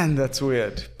 Man, that's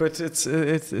weird. But it's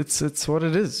what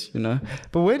it is, you know.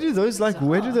 But where do those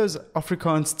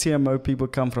Afrikaans TMO people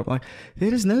come from? Like,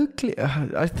 there is no clear.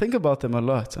 I think about them a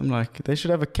lot. I'm like, they should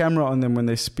have a camera on them when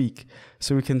they speak,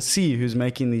 so we can see who's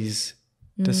making these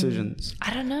decisions.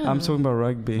 I don't know. I'm talking about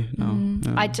rugby.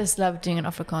 No. I just love doing an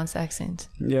Afrikaans accent.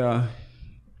 Yeah.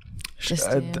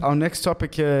 Our next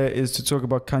topic here is to talk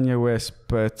about Kanye West,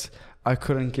 but I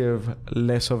couldn't give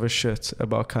less of a shit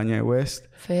about Kanye West.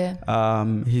 Fair.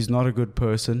 He's not a good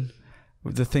person.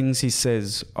 The things he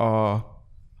says are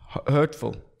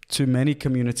hurtful to many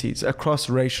communities across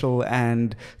racial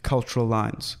and cultural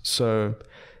lines. So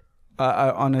I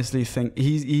honestly think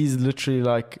he's literally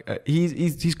like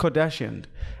he's Kardashian,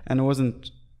 and it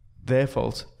wasn't their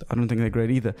fault. I don't think they're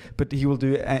great either, but he will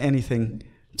do anything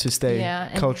to stay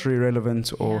culturally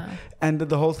relevant. And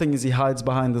the whole thing is he hides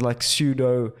behind the like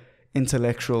pseudo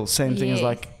intellectual, same thing as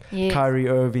like Kyrie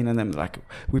Irving and them, like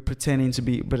we're pretending to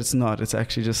be, but it's not. It's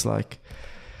actually just like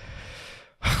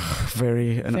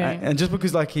and just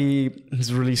because like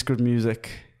he's released good music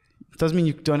doesn't mean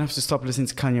you don't have to stop listening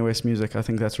to Kanye West music. I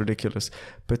think that's ridiculous.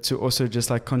 But to also just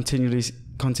like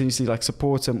continuously like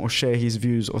support him or share his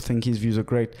views or think his views are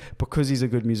great because he's a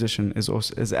good musician is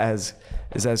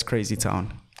as crazy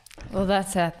town. Well,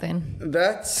 that's that then.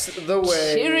 That's the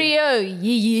way. Cheerio,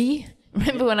 yee.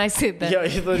 Remember when I said that? Yeah,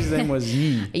 you thought his name was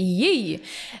Yee. Yee.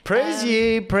 Praise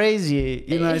ye.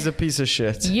 You know, he's a piece of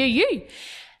shit. Yee.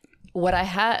 What I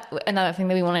had, another thing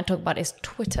that we want to talk about is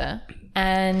Twitter.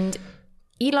 And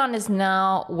Elon is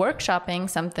now workshopping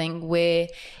something where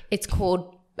it's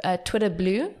called Twitter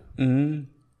Blue. Mm-hmm.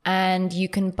 And you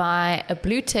can buy a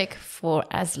blue tick for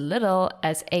as little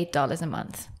as $8 a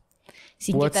month.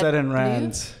 So what's that in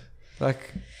rands?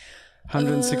 Like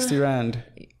 160 rand.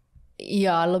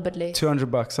 Yeah, a little bit less.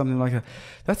 $200, something like that.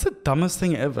 That's the dumbest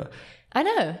thing ever. I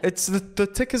know. It's the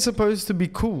tick is supposed to be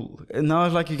cool. And now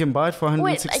like you can buy it for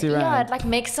 160 rand. Yeah, it like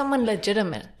makes someone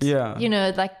legitimate. Yeah. You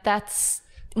know, like that's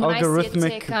when algorithmic I see a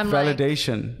tick, I'm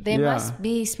validation. Like, they must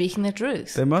be speaking the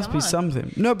truth. There must be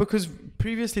something. No, because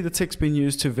previously the tick's been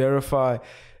used to verify.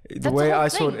 The way I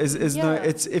saw it is no,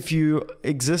 it's if you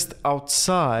exist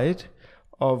outside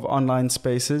of online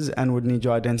spaces and would need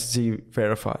your identity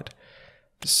verified.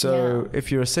 So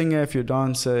if you're a singer, if you're a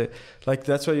dancer, like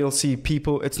that's why you'll see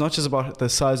people, it's not just about the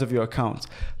size of your account.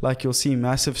 Like you'll see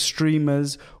massive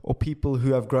streamers or people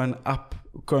who have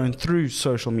grown through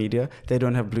social media, they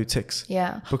don't have blue ticks.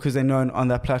 Yeah. Because they're known on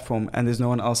that platform and there's no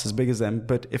one else as big as them.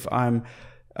 But if I'm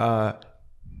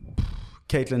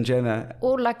Caitlyn Jenner.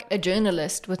 Or like a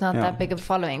journalist with not that big of a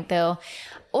following, they'll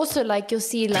also like, you'll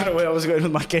see like... I don't know where I was going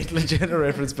with my Caitlyn Jenner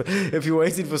reference, but if you're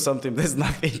waiting for something, there's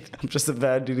nothing. I'm just a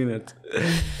bad dude in it.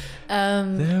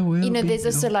 There's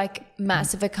also like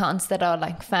massive accounts that are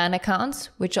like fan accounts,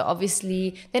 which are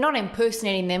obviously, they're not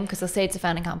impersonating them because they'll say it's a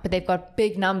fan account, but they've got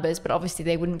big numbers, but obviously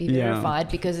they wouldn't be verified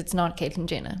because it's not Caitlyn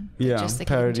Jenner. Yeah, just the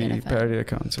parody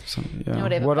accounts or something. Yeah.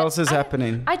 Whatever. What else is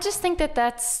happening? I just think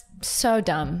that's so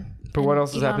dumb. But what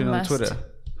else is happening on Twitter?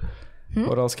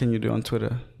 What else can you do on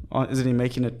Twitter? Isn't he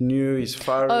making it new? He's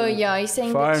firing. Oh yeah, he's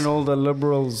saying firing all the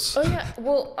liberals. Oh yeah.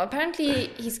 Well, apparently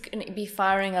he's going to be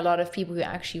firing a lot of people who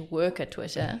actually work at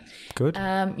Twitter. Good.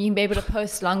 You can be able to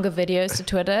post longer videos to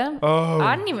Twitter. Oh.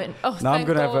 I didn't even. Oh, now I'm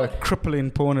going to have a God.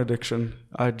 crippling porn addiction.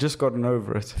 I'd just gotten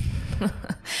over it.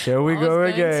 Here we go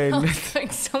again. I was going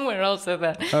somewhere else with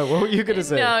that. What were you going to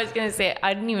say? No, I was going to say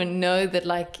I didn't even know that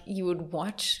like you would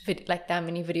watch like that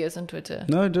many videos on Twitter.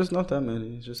 No, just not that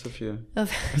many. Just a few. Oh,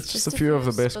 It's just a few of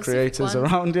the best creators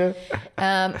around here.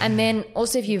 And then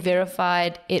also if you're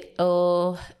verified,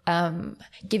 it'll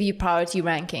give you priority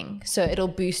ranking. So it'll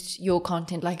boost your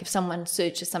content. Like if someone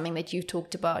searches something that you've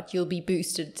talked about, you'll be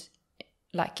boosted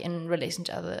like in relation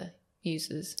to other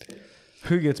users.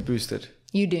 Who gets boosted?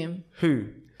 You do. Who?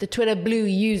 The Twitter Blue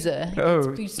user gets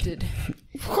boosted.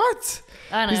 What?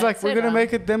 I know, He's like, we're going to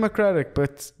make it democratic,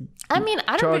 but I mean,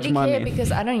 I don't really care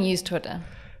because I don't use Twitter.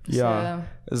 Yeah. So.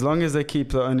 As long as they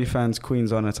keep the OnlyFans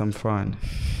queens on it, I'm fine.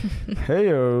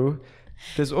 Heyo.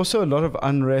 There's also a lot of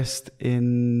unrest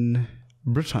in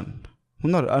Britain.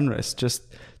 Well, not unrest, just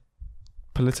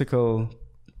political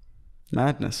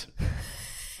madness.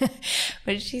 What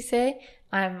did she say?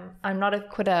 I'm not a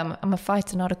quitter. I'm a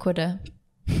fighter, not a quitter.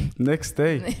 Next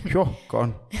day, yo,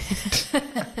 gone.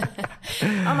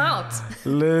 I'm out.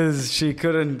 Liz, she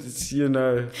couldn't,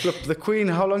 flip the Queen.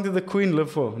 How long did the Queen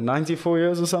live for? 94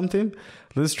 years or something?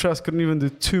 Liz Truss couldn't even do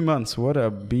 2 months. What a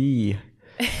bee.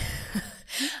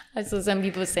 I saw some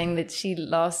people saying that she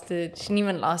didn't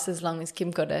even last as long as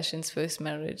Kim Kardashian's first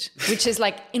marriage, which is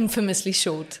like infamously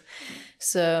short.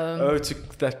 So to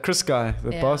that Chris guy,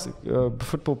 the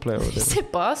football player or whatever. You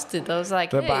said bastard. I was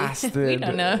like, the hey, bastard. we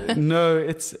don't know. No,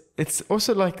 it's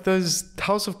also like those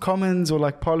House of Commons or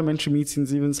like parliamentary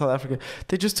meetings, even in South Africa.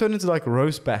 They just turn into like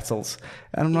roast battles,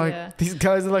 and I'm like, these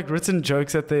guys are like written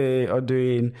jokes that they are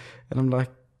doing, and I'm like,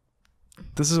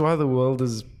 this is why the world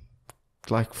is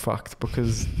like fucked,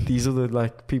 because these are the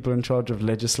like people in charge of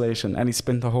legislation. And he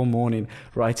spent the whole morning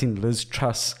writing Liz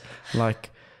Truss like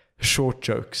short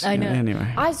jokes. I know.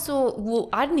 Anyway, I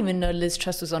didn't even know Liz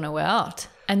Truss was on her way out.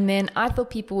 And then I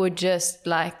thought people were just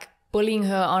like bullying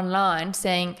her online,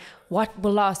 saying, what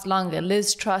will last longer,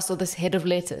 Liz Truss or this head of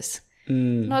lettuce?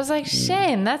 And I was like,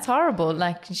 shame, that's horrible.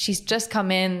 Like, she's just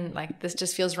come in, like, this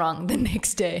just feels wrong. The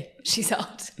next day, she's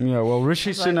out. Yeah, well,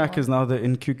 Rishi Sunak is now the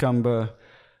in-cucumber,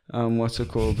 what's it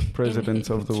called, president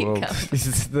of the world.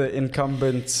 He's the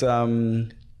incumbent,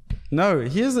 no,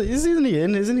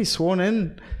 isn't he sworn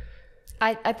in?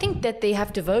 I think that they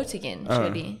have to vote again,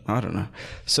 surely. I don't know.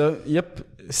 So, yep,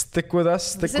 stick with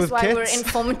us. Stick with KETS. This is why we're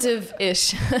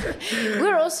informative-ish.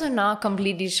 We're also not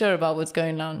completely sure about what's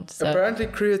going on. So. Apparently,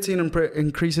 creatine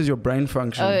increases your brain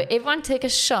function. Oh, everyone take a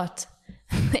shot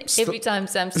every time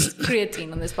Sam says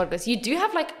creatine on this podcast. You do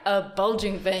have like a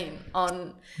bulging vein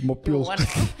on your one.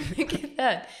 Look at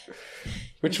that.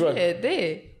 Which one?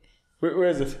 There. Where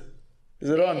is it? Is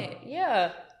it on?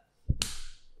 Yeah.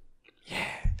 Yeah.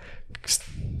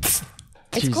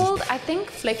 It's called, I think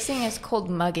flexing is called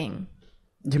mugging.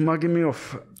 You're mugging me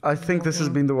off. I think this has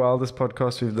been the wildest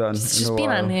podcast we've done. It's just been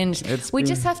unhinged. We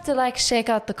just have to like shake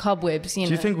out the cobwebs, Do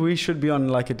you think we should be on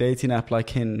like a dating app like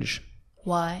Hinge?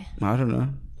 Why? I don't know.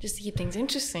 Just to keep things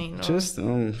interesting.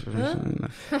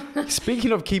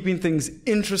 Speaking of keeping things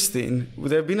interesting,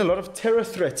 there have been a lot of terror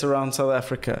threats around South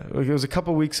Africa. It was a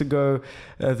couple of weeks ago,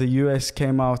 the US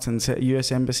came out and said,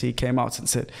 US embassy came out and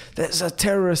said, there's a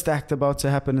terrorist act about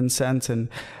to happen in Sandton.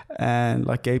 And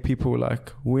like gay people were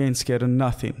like, we ain't scared of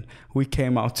nothing. We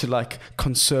came out to like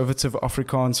conservative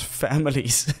Afrikaans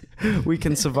families. We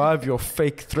can survive your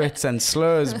fake threats and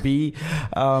slurs, B.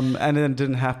 And then it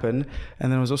didn't happen.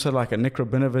 And then it was also like a Nick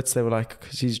Rabinovitz. They were like,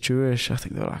 because he's Jewish, I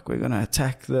think they were like, we're going to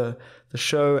attack the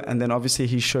show. And then obviously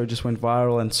his show just went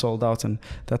viral and sold out. And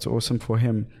that's awesome for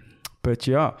him. But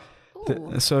yeah,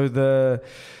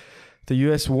 the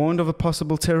US warned of a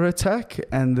possible terror attack,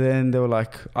 and then they were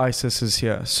like, ISIS is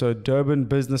here. So Durban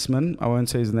businessman, I won't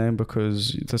say his name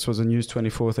because this was a News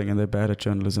 24 thing and they're bad at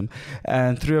journalism,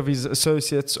 and 3 of his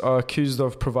associates are accused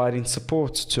of providing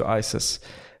support to ISIS.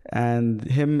 And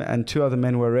him and 2 other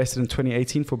men were arrested in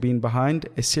 2018 for being behind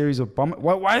a series of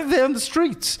why are they on the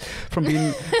streets? From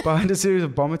being behind a series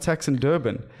of bomb attacks in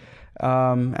Durban.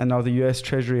 And now the US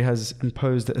Treasury has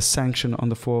imposed a sanction on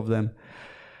the 4 of them.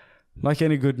 Like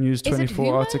any good News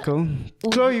 24 article.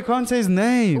 Chloë, you can't say his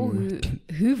name.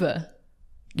 Hoover.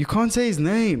 You can't say his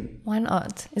name. Why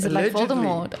not? Is Allegedly. It like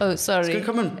Voldemort? Oh, sorry. He's going to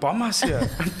come and bomb us here.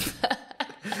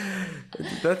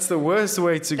 That's the worst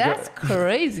way to go. That's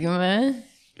crazy, man.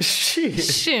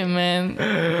 Shit, man.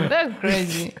 That's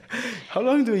crazy. How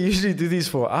long do we usually do these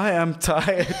for? I am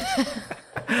tired.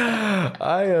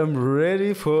 I am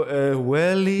ready for a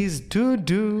wellies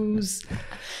doo-doos.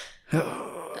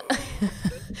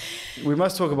 We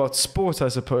must talk about sport, I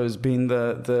suppose, being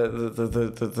the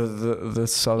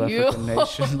South African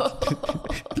nation.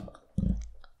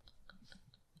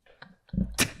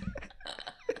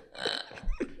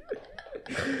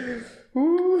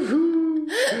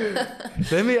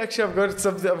 Let me actually, I've got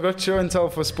something. I've got show and tell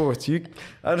for sports. I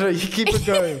don't know. You keep it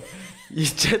going. You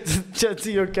chat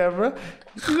to your camera.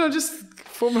 Just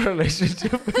form a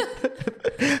relationship.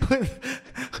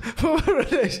 Form a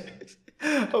relationship.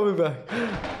 I'll be back.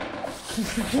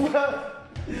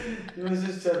 You must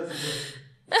just chat to me.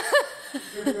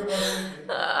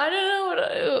 I don't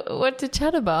know what to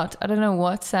chat about. I don't know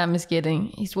what Sam is getting.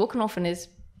 He's walking off in his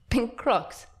pink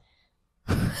Crocs.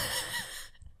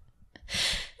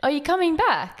 Are you coming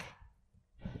back?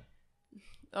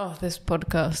 Oh, this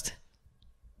podcast.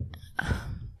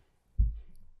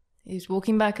 He's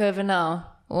walking back over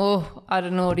now. Oh, I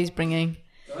don't know what he's bringing.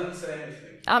 Don't say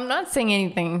anything. I'm not saying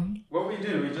anything. What we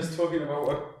do, we're just talking about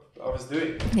what I was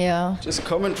doing. Yeah. Just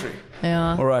commentary.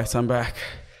 Yeah. All right, I'm back.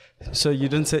 So you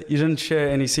didn't share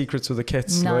any secrets with the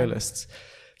KETS loyalists.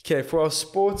 Okay, for our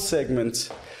sports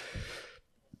segment,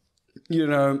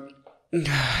 am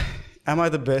I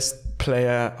the best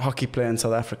hockey player in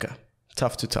South Africa?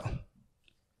 Tough to tell.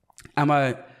 Am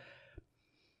I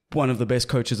one of the best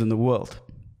coaches in the world?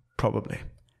 Probably.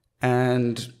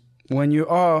 And when you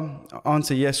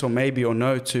answer yes or maybe or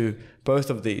no to both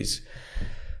of these,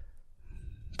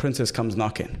 Princess comes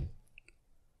knocking.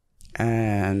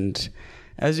 And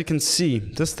as you can see,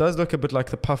 this does look a bit like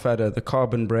the puff adder, the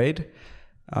carbon braid.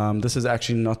 This is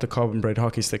actually not the carbon braid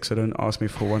hockey stick, so don't ask me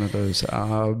for one of those.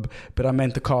 But I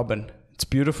meant the carbon. It's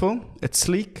beautiful. It's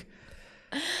sleek.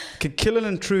 Could kill an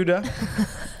intruder.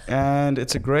 And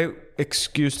it's a great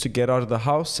excuse to get out of the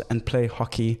house and play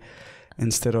hockey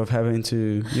instead of having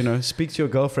to, speak to your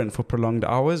girlfriend for prolonged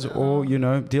hours or,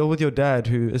 deal with your dad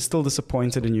who is still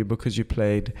disappointed in you because you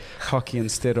played hockey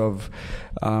instead of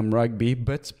rugby.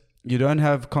 But you don't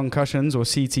have concussions or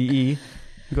CTE.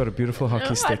 You got a beautiful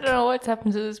hockey stick. I don't know what's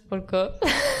happened to this podcast.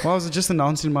 Well, I was just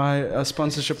announcing my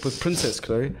sponsorship with Princess,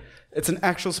 Chloë. It's an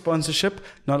actual sponsorship,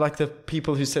 not like the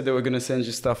people who said they were going to send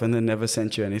you stuff and then never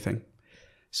sent you anything.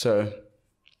 So,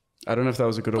 I don't know if that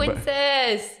was a good or bad.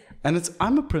 Princess! And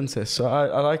I'm a princess, so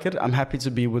I like it. I'm happy to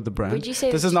be with the brand. Would you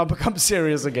say this has now become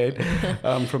serious again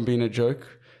from being a joke.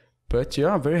 But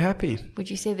yeah, I'm very happy. Would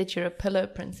you say that you're a pillow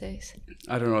princess?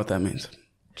 I don't know what that means.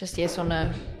 Just yes or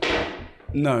no?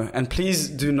 No, and please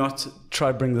do not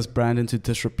try bring this brand into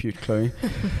disrepute, Chloë.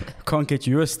 Can't get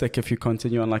you a stick if you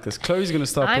continue on like this. Chloe's going to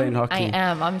start playing hockey. I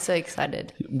am. I'm so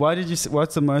excited.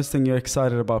 What's the most thing you're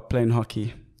excited about playing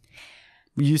hockey?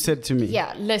 You said to me.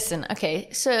 Yeah, listen. Okay,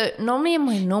 so normally in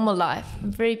my normal life,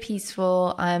 I'm very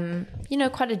peaceful. I'm,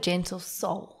 quite a gentle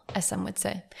soul, as some would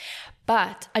say.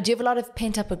 But I do have a lot of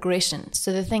pent-up aggression.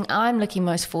 So the thing I'm looking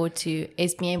most forward to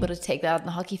is being able to take that out in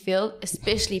the hockey field.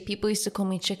 Especially people used to call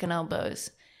me chicken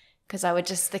elbows because I would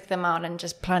just stick them out and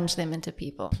just plunge them into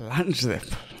people. Plunge them?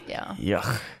 Yeah.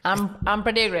 Yuck. I'm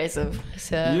pretty aggressive.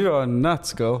 So you are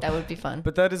nuts, girl. That would be fun.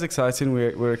 But that is exciting.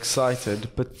 We're excited.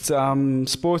 But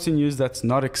sporting news that's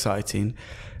not exciting.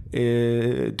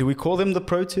 Do we call them the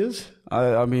Proteas?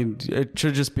 I mean, it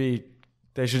should just be...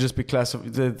 They should just be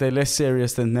classified. They're less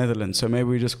serious than Netherlands, so maybe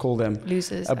we just call them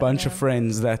losers. A bunch of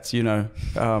friends that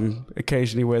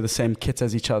occasionally wear the same kit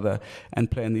as each other and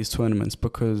play in these tournaments.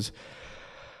 Because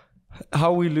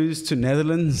how we lose to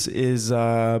Netherlands is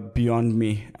beyond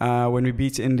me. When we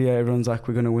beat India, everyone's like,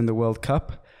 "We're going to win the World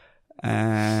Cup,"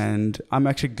 and I'm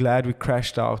actually glad we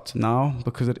crashed out now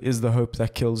because it is the hope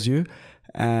that kills you.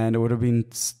 And it would have been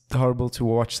horrible to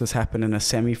watch this happen in a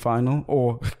semi-final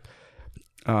or.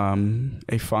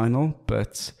 A final,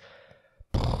 but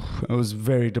it was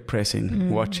very depressing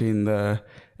watching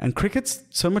and cricket's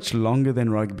so much longer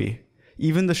than rugby.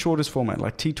 Even the shortest format,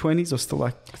 like T20s, are still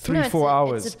like 3-4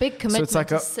 hours. It's a big commitment. So it's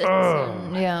like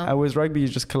whereas rugby, you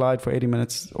just collide for 80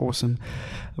 minutes. Awesome,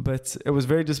 but it was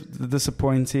very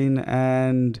disappointing.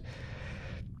 And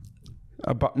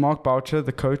Mark Boucher,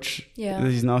 the coach,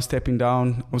 he's now stepping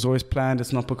down. It was always planned.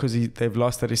 It's not because they've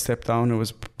lost that he stepped down. It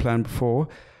was planned before.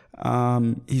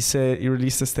 He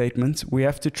released a statement. We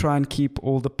have to try and keep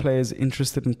all the players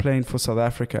interested in playing for South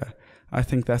Africa. I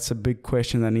think that's a big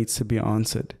question that needs to be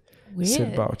answered. Weird.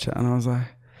 Said Boucher. And I was like,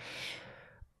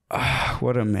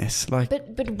 what a mess. Like,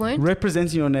 but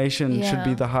representing your nation should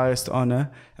be the highest honor.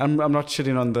 I'm not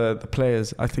shitting on the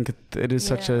players. I think it is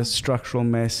such a structural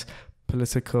mess,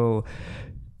 political.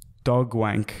 dog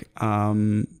wank.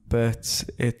 But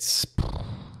it's...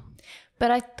 But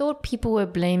I thought people were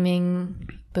blaming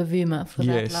Bavuma for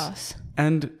that loss.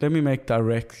 And let me make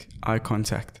direct eye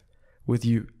contact with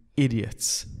you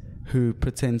idiots who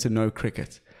pretend to know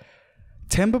cricket.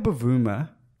 Temba Bavuma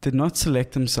did not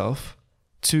select himself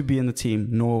to be in the team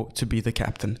nor to be the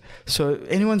captain. So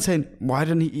anyone saying, why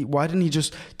didn't he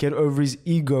just get over his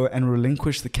ego and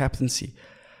relinquish the captaincy?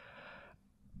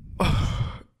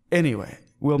 Anyway,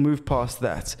 we'll move past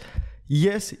that.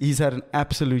 Yes, he's had an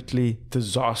absolutely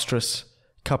disastrous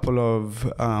couple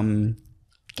of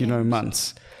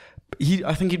months.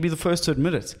 I think he'd be the first to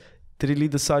admit it. Did he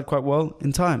lead the side quite well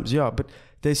in times? Yeah, but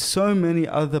there's so many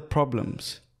other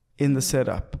problems in the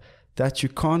setup that you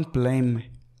can't blame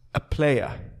a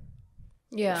player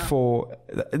for.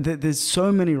 There's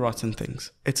so many rotten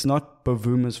things. It's not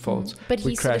Bavuma's fault. But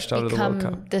he crashed out of the World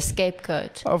Cup. The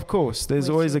scapegoat. Of course, there's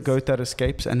always a goat that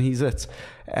escapes, and he's it.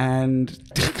 And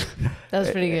that was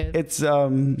pretty good. It's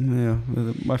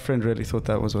my friend really thought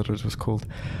that was what it was called.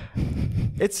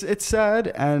 It's sad,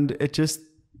 and it just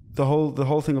the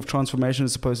whole thing of transformation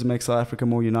is supposed to make South Africa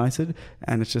more united,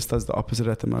 and it just does the opposite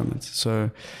at the moment.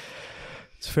 So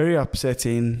it's very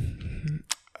upsetting.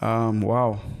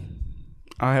 Wow.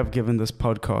 I have given this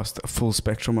podcast a full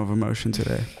spectrum of emotion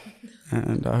today,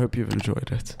 and I hope you've enjoyed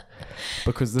it,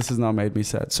 because this has now made me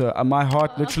sad. So my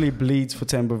heart literally bleeds for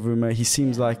Temba Bavuma. He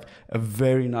seems like a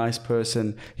very nice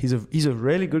person. He's a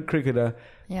really good cricketer.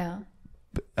 Yeah.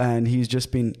 And he's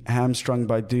just been hamstrung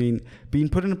by being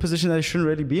put in a position that he shouldn't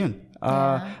really be in.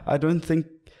 I don't think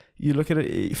you look at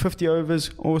it, 50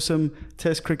 overs, awesome.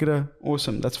 Test cricketer,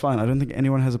 awesome. That's fine. I don't think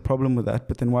anyone has a problem with that.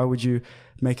 But then why would you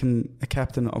make him a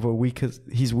captain of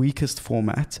his weakest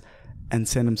format and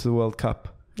send him to the World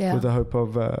Cup with the hope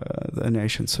of a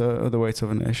nation, so the weight of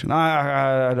a nation?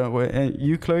 I don't.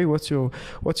 You, Chloe, what's your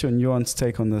nuanced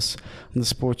take on this, on the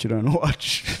sport you don't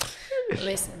watch?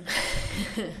 Listen,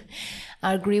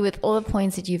 I agree with all the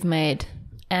points that you've made,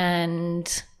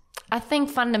 and I think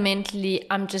fundamentally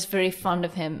I'm just very fond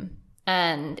of him,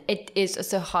 and it is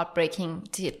also heartbreaking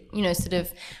to, sort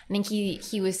of, I think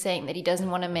he was saying that he doesn't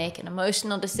want to make an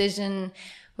emotional decision,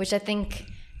 which I think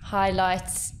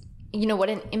highlights, what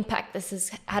an impact this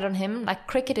has had on him. Like,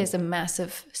 cricket is a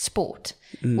massive sport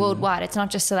worldwide. It's not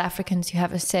just South Africans who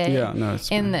have a say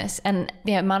in this, and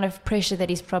the amount of pressure that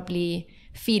he's probably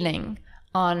feeling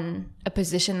on a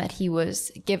position that he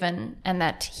was given and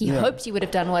that he hoped he would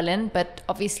have done well in, but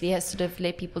obviously has sort of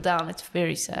let people down. It's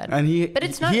very sad. And he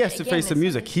has to face the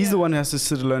music. He's the one who has to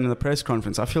sit alone in the press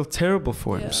conference. I feel terrible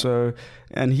for him. So,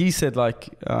 and he said, this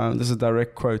is a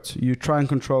direct quote, "You try and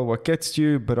control what gets to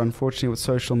you, but unfortunately with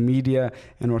social media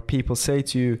and what people say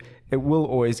to you, it will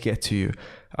always get to you.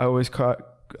 I always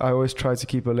try to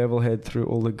keep a level head through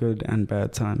all the good and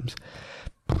bad times."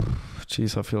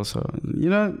 Jeez, I feel so...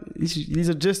 these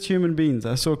are just human beings.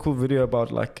 I saw a cool video about,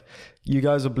 you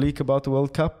guys are bleak about the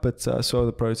World Cup, but so are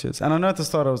the Proteas. And I know at the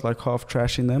start I was, half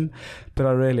trashing them, but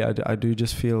I do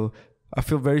just feel... I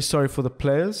feel very sorry for the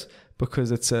players,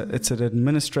 because it's an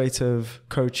administrative,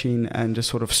 coaching, and just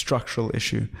sort of structural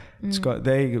issue.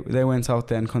 They went out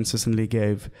there and consistently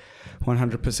gave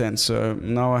 100%. So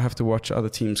now I have to watch other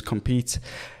teams compete.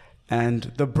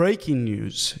 And the breaking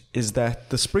news is that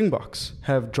the Springboks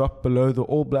have dropped below the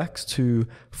All Blacks to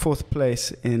 4th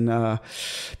place in the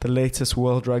latest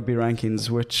World Rugby rankings,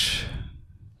 which,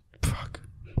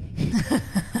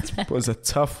 it was a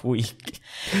tough week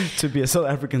to be a South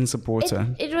African supporter.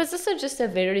 It was also just a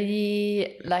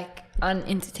very,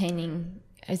 unentertaining,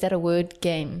 is that a word,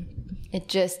 game. It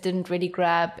just didn't really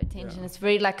grab attention. Yeah. It's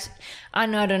very I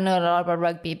don't know a lot about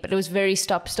rugby, but it was very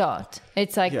stop-start.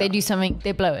 It's they do something,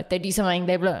 they blow it. They do something,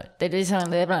 they blow it. They do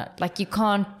something, they blow it. You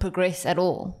can't progress at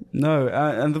all. No,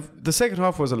 and the second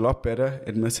half was a lot better,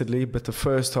 admittedly, but the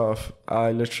first half,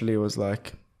 I literally was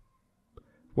at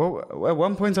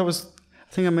one point I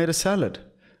think I made a salad.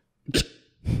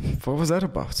 What was that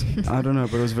about? I don't know,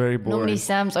 but it was very boring. Normally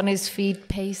Sam's on his feet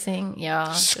pacing,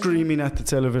 screaming at the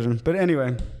television. But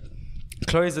anyway,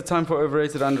 Chloe, is it time for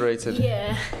overrated, underrated?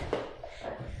 Yeah.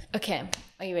 Okay,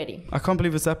 are you ready? I can't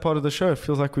believe it's that part of the show. It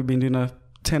feels like we've been doing a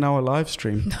 10-hour live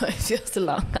stream. No, it's just a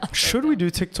long hour. Should we do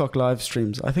TikTok live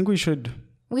streams? I think we should.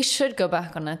 We should go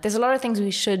back on it. There's a lot of things we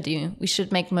should do. We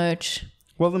should make merch.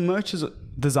 Well, the merch is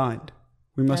designed.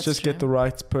 We must just get the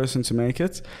right person to make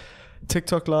it.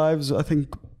 TikTok lives, I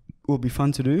think, will be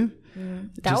fun to do.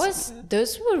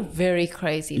 Those were very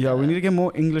crazy. Yeah, we need to get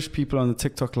more English people on the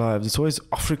TikTok lives. It's always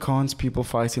Afrikaans people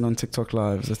fighting on TikTok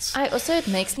lives. It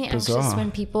makes me anxious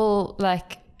when people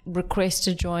request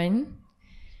to join.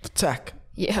 Attack.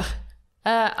 Yeah.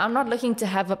 I'm not looking to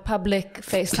have a public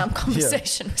FaceTime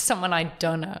conversation with someone I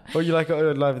don't know. Or you like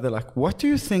live? They're like, "What do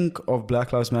you think of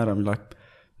Black Lives Matter?" I'm like,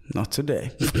 "Not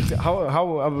today." how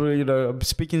I'm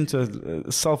speaking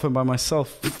to self and by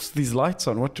myself. These lights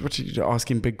on. What are you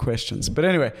asking big questions? But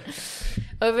anyway,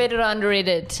 overrated or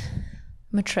underrated?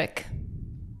 Matric.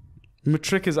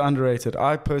 Matric is underrated.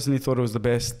 I personally thought it was the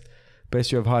best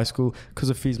year of high school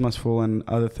because of Fees Must Fall and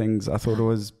other things. I thought it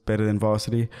was better than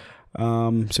varsity.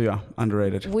 So yeah,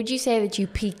 underrated. Would you say that you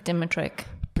peaked in Matric?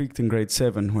 Peaked in grade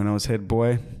 7 when I was head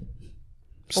boy.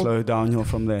 Slow downhill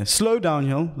from there. Slow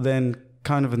downhill, then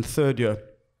kind of in third year,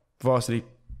 varsity.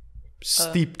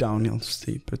 Steep downhill.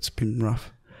 Steep. It's been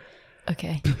rough.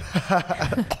 Okay.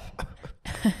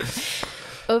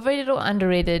 Overrated or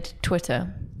underrated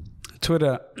Twitter?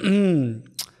 Twitter.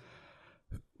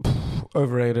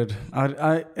 Overrated.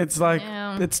 It's like,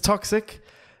 it's toxic,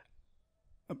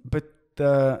 but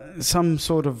some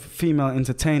sort of female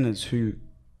entertainers who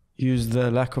use the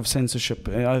lack of censorship,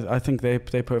 I think they're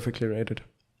perfectly rated.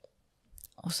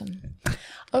 Awesome.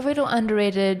 Overrated or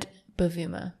underrated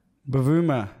Bavuma?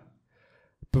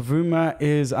 Bavuma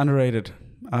is underrated.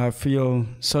 I feel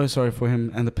so sorry for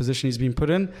him and the position he's been put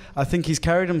in. I think he's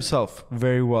carried himself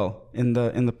very well in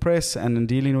the press and in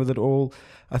dealing with it all.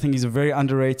 I think he's a very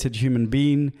underrated human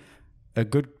being, a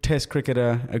good test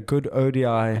cricketer, a good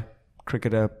ODI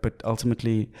cricketer, but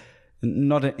ultimately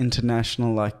not an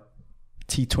international like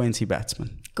T20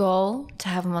 batsman. Goal to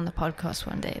have him on the podcast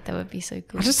one day. That would be so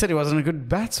cool. I just said he wasn't a good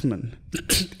batsman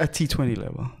at T20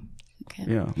 level. Okay.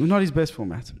 Yeah, not his best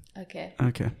format. Okay.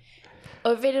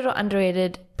 Overrated or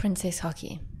underrated princess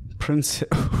hockey?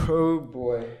 Oh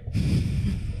boy.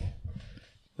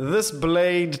 This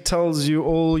blade tells you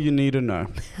all you need to know.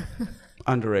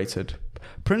 Underrated.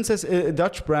 Princess, a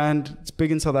Dutch brand. It's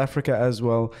big in South Africa as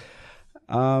well.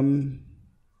 I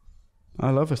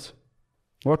love it.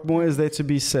 What more is there to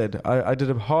be said? I did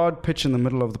a hard pitch in the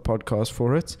middle of the podcast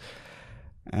for it.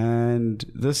 And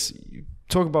this,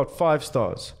 talk about 5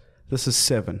 stars. This is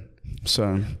 7.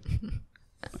 So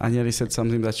I nearly said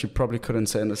something that you probably couldn't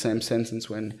say in the same sentence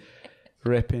when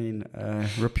repping a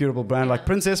reputable brand like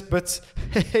Princess, but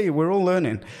hey, we're all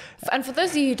learning. And for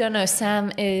those of you who don't know,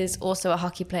 Sam is also a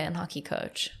hockey player and hockey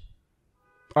coach.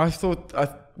 I thought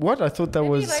that maybe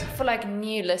was like for like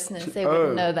new listeners, they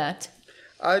wouldn't know that.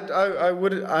 I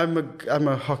would. I'm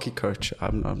a hockey coach. I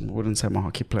wouldn't say I'm a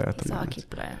hockey player at the moment. He's a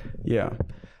hockey player. Yeah.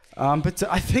 But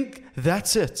I think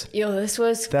that's it. Yo, that's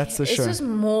the show. This was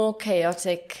more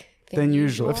chaotic than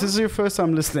usual. If this is your first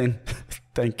time listening,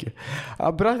 thank you.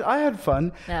 But I had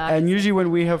fun. And usually when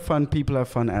we have fun, people have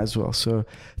fun as well. So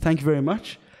thank you very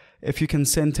much. If you can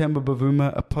send Temba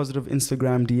Bavuma a positive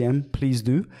Instagram DM, please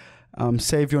do.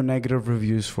 Save your negative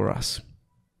reviews for us.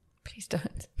 Please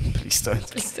don't. Please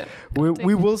don't.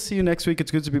 We will see you next week.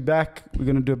 It's good to be back. We're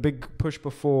going to do a big push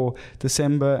before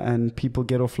December and people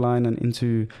get offline and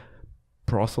into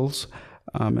brothels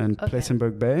and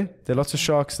Plettenberg Bay. There are lots of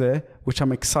sharks there, which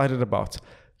I'm excited about,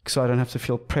 so I don't have to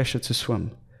feel pressure to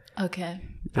swim. Okay.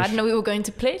 I didn't know we were going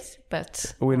to Plet,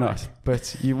 but... We're not,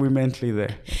 but we're mentally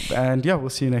there. And yeah, we'll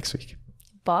see you next week.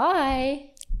 Bye.